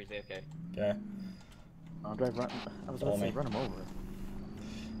past Trigger, he's AFK. Okay. I'll drive run. I was about to say run him over.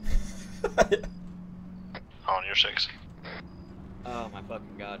 On your 6. Oh my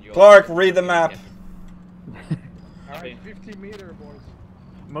fucking god. You Clark, read the map. Alright, 50 meter, boys.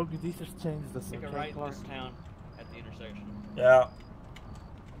 Mogadishu's changed this. Take a Okay, right in Clark? this town at the intersection. Yeah.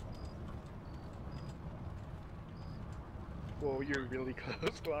 Whoa, you're really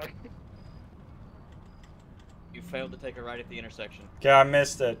close, Clark. You failed to take a right at the intersection. Okay, I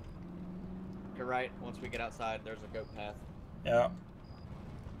missed it. Take a right once we get outside. There's a goat path. Yeah.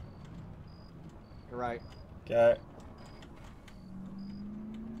 Take a right. Okay.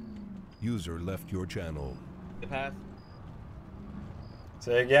 User left your channel. The path.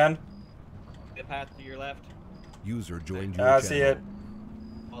 Say again. The path to your left. User joined your I channel. see it.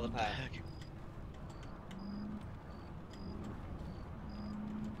 Follow the path.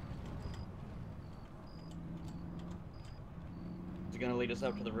 It's gonna lead us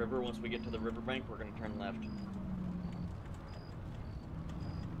up to the river. Once we get to the riverbank, we're gonna turn left.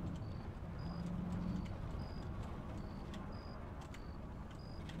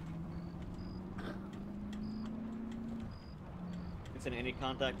 It's in any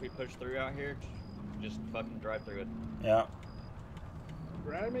contact we push through out here, just fucking drive through it. Yeah.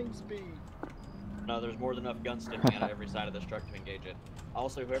 Ramming speed. No, there's more than enough guns sticking out of every side of this truck to engage it.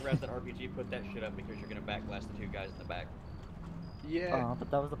 Also, whoever has that RPG, put that shit up because you're gonna backblast the 2 guys in the back. Yeah.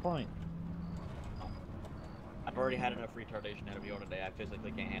 But that was the point. I've already had enough retardation out of you all today. I physically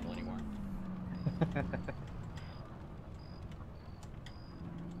can't handle anymore.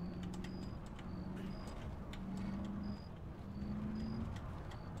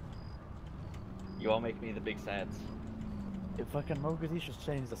 You all make me the big sads. If fucking Mogadishu's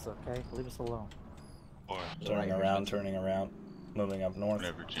changed this, okay? Leave us alone. Or Turning around, turning around. Moving up north.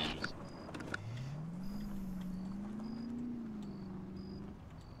 never changes.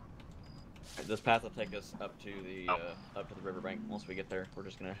 This path will take us up to the riverbank. Once we get there, we're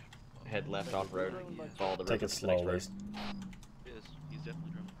just gonna head left off road, follow the river. Take it slowly. Yes, he's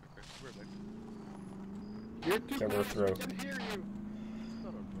definitely driving quicker. You're too Okay, we're close, through. I can hear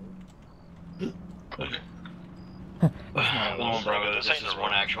you. Come on, bro. This is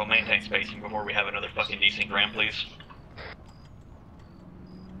one actual. Maintain spacing before we have another fucking decent gram, please.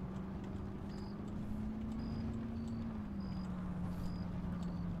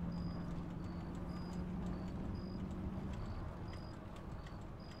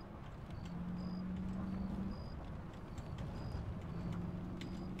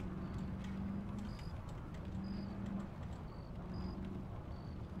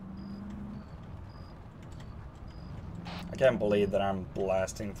 I can't believe that I'm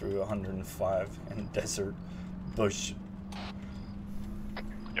blasting through 105 in desert bush.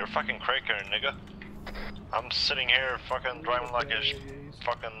 You're a fucking cracker, nigga. I'm sitting here fucking driving like a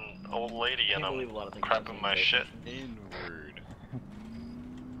fucking old lady and I'm crapping my shit. Inward.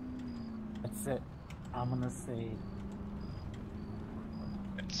 That's it. I'm gonna say.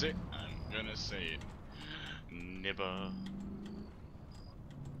 That's it. I'm gonna say it. Nibba.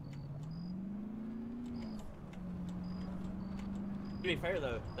 To be fair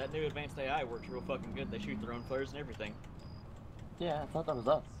though, that new advanced AI works real fucking good. They shoot their own flares and everything. Yeah, I thought that was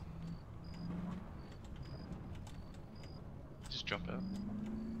us. Just jump out.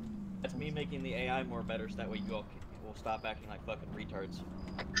 That's me making the AI more better so that way you all will stop acting like fucking retards.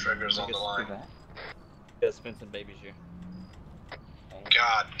 Triggers on the line. Yes, Svensson babies you.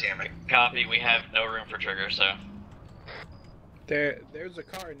 God damn it. Copy, we have no room for Trigger, so. There's a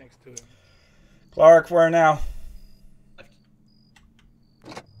car next to him. Clark, where now?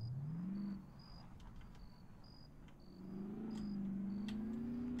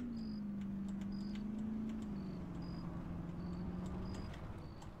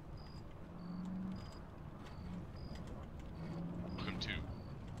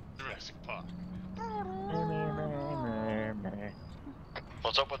 fuck?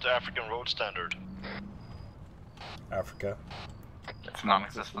 What's up with the African road standard? Africa. It's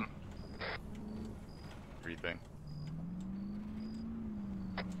non-existent. Everything.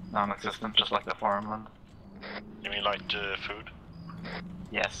 Non-existent, just like the farmland. You mean like the food?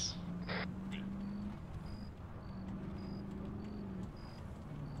 Yes.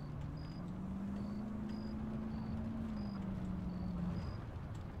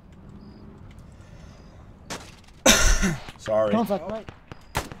 Sorry. Contact right.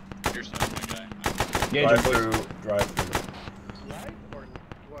 You're stuck, my guy. Drive through. Drive through. Right or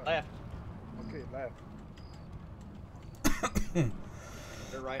what? Left. Okay, left.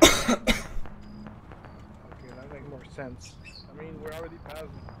 They're right. Okay, that makes more sense. I mean, we're already past.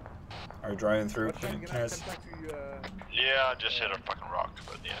 Are you driving through? What time can I Yes. contact you? Yeah, I just hit a fucking rock,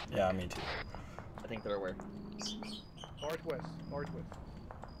 but yeah. Yeah, me too. I think they're aware. Northwest. Northwest.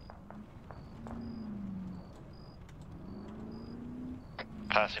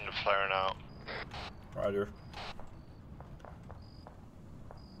 Passing the flare now. Roger.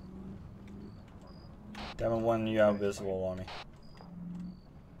 Devin, when you have visible on me.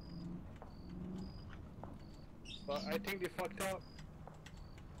 But I think they fucked up.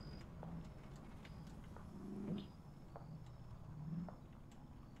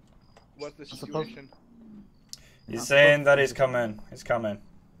 What's the situation? He's saying that he's coming. He's coming.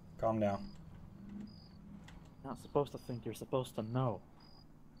 Calm down. You're not supposed to think, you're supposed to know.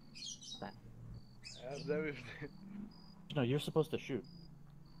 That. No, you're supposed to shoot.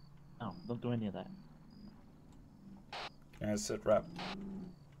 No, don't do any of that. Can I sit rep?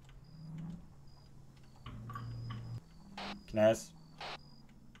 Knez?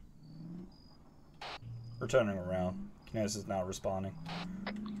 We're turning around. Knez is not responding.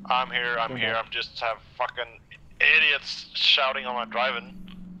 I'm here, I'm just have fucking idiots shouting on my driving.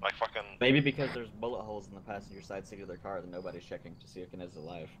 Like fucking... Maybe because there's bullet holes in the passenger side seat of their car that nobody's checking to see if Knez is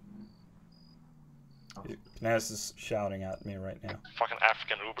alive. Knez is shouting at me right now. Fucking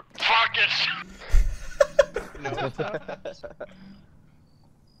African Uber. Fuck it! No, it's not.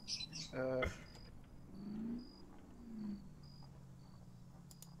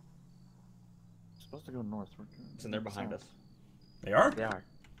 Supposed to go north. And they're behind us. They are? They are.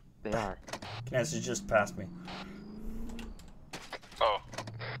 They are. Knez, you just passed me. Oh.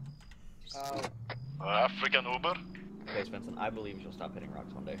 African Uber? Okay, Svensson, I believe you'll stop hitting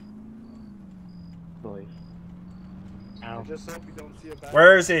rocks one day. Believe. I just hope we don't see a bad...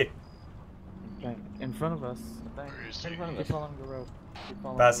 Where is he? Okay, in front of us. Where is he? In front of us. Keep following the road. Keep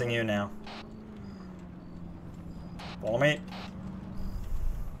following Passing the road. you now. Follow me.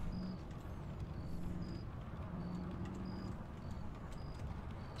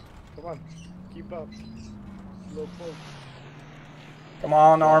 Come on, keep up. Slow pull. Come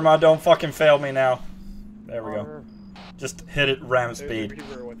on, ArmA, don't fucking fail me now. There we go. Harder. Just hit it ram There's a speed.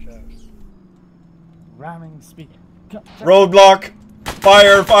 Reaver, watch out. Ramming speed. Roadblock!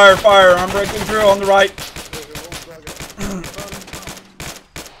 Fire, fire, fire! I'm breaking through on the right.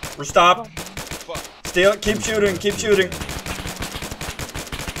 We're stopped. Still, keep shooting, keep shooting.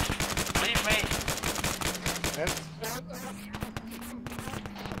 Leave me.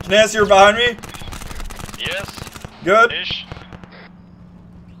 Knez, you're behind me? Yes. Good. Ish.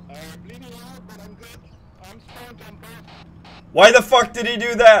 I'm bleeding out, but I'm good. I'm strong, I'm good. Why the fuck did he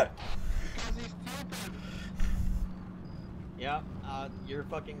do that? Yeah, your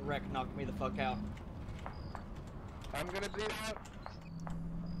fucking wreck knocked me the fuck out. I'm gonna bleed out.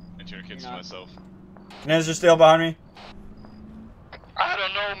 I turn kids to myself. Knez, you're still behind me? I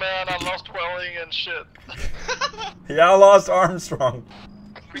don't know, man. I lost welding and shit. Yeah, I lost Armstrong.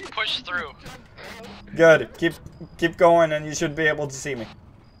 We pushed through. Good. Keep going and you should be able to see me.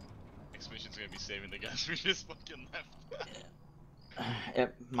 Next mission's gonna be saving the guys we just fucking left.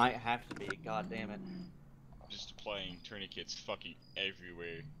 It might have to be, god damn it. Just applying tourniquets fucking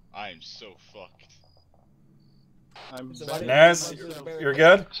everywhere. I am so fucked. I'm Knez, you're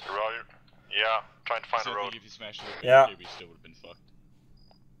good? Yeah, trying to find So a I road. think if you smashed it up Yeah. there, we still would have been fucked.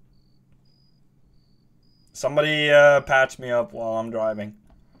 Somebody patch me up while I'm driving.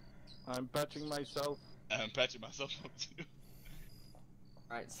 I'm patching myself. I'm patching myself up too.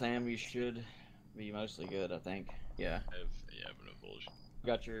 Alright, Sam, you should be mostly good, I think. Yeah. I have no bullshit.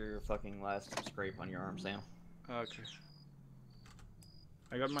 Got your fucking last scrape on your arm, Sam. Okay.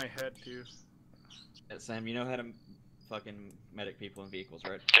 I got my head too. Yeah, Sam, you know how to fucking medic people in vehicles,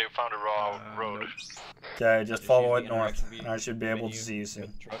 right? Okay, we found a raw road. Okay, just Just follow use it the north, interaction and I should be able to menu see you soon.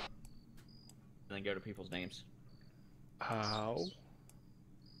 with the truck, and then go to people's names. How?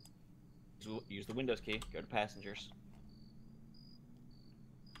 Use the Windows key, go to passengers.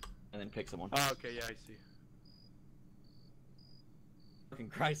 and then pick someone. Oh, okay, yeah, I see. Fucking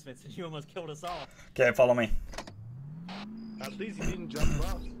Christ, Vincent, you almost killed us all. Okay, follow me. At least he didn't jump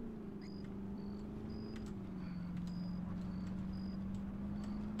off.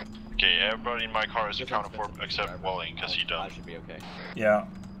 Okay, everybody in my car is accounted for except Walling, because he I done. should be okay. Yeah,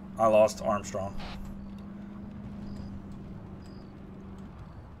 I lost Armstrong.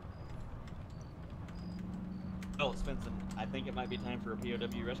 Oh, Svensson, I think it might be time for a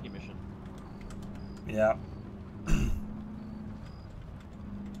POW rescue mission. Yeah.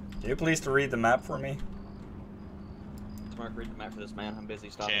 Can you please read the map for me? Mark, read the map for this man. I'm busy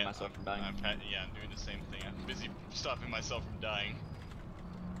stopping myself from dying. Yeah, I'm doing the same thing. I'm busy stopping myself from dying.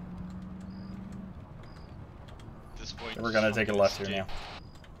 At this point, We're gonna take a left here now.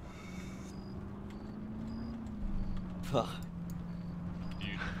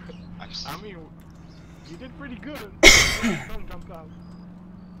 Dude, I mean, you did pretty good. Don't jump out.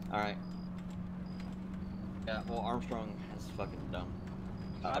 Alright. Yeah, well, Armstrong is fucking dumb.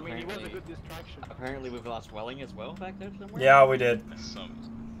 I mean, he was a good distraction. Apparently we've lost Welling as well back there somewhere? Yeah, we did.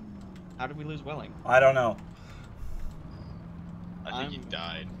 How did we lose Welling? I don't know. I think he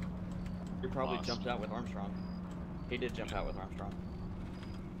died. He probably jumped out with Armstrong. He did jump out with Armstrong.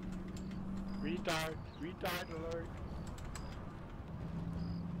 Retard alert.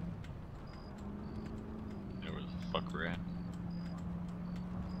 Yeah, where the fuck we're at?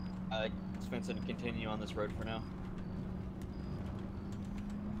 Svensson, continue on this road for now.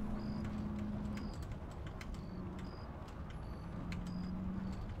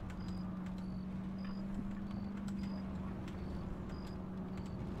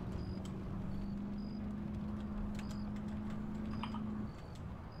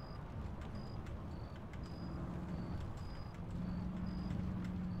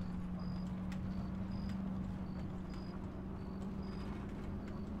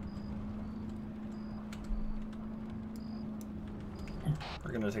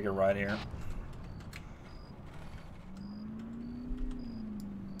 We're gonna take a right here.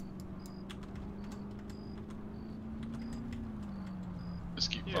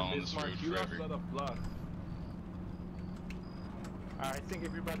 Just keep following this road You lost forever. a lot of blood. I think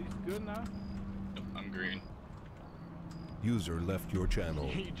everybody's good now. I'm green. User left your channel.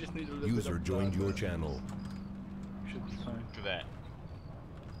 You just need a little User bit of joined blood, your man. channel. Should be fine. To that.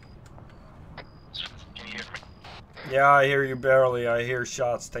 Can you hear me? Yeah, I hear you barely. I hear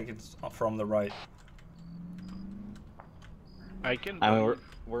shots taken from the right. I can. I mean,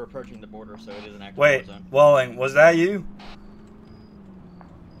 we're approaching the border, so it is an active war Wait, zone. Walling, was that you?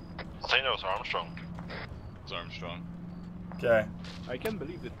 I think that was Armstrong. It was Armstrong. Okay. I can't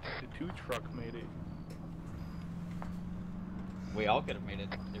believe that the 2 truck made it. We all could have made it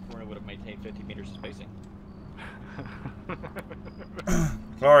if we would have maintained 50 meters of spacing.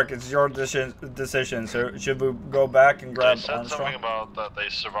 Clark, it's your decision. So should we go back and grab They said Armstrong? something about that they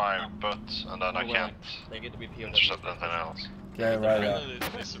survived, but and then I can't They get to be POWs. intercept anything else. Okay,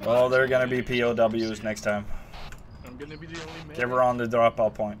 right. Well, they're gonna be POWs next time. I'm gonna be the only man. Okay, we're on the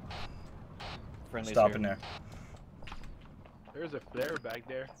dropout point. Friendly's Stop here. in there. There's a flare back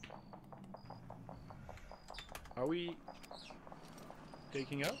there. Are we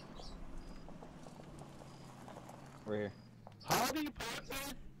taking up? We're here. How do you park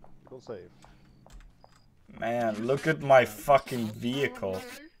there? Go safe. Man, look at my fucking vehicle.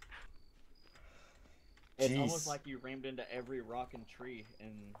 It's Jeez. almost like you rammed into every rock and tree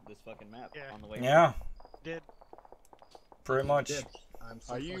in this fucking map on the way. Yeah. Did. Pretty much. I'm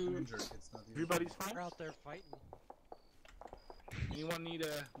so Are fucking you? injured. It's not even Everybody's fine. We're out there fighting. Anyone need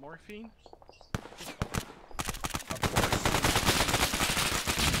a morphine?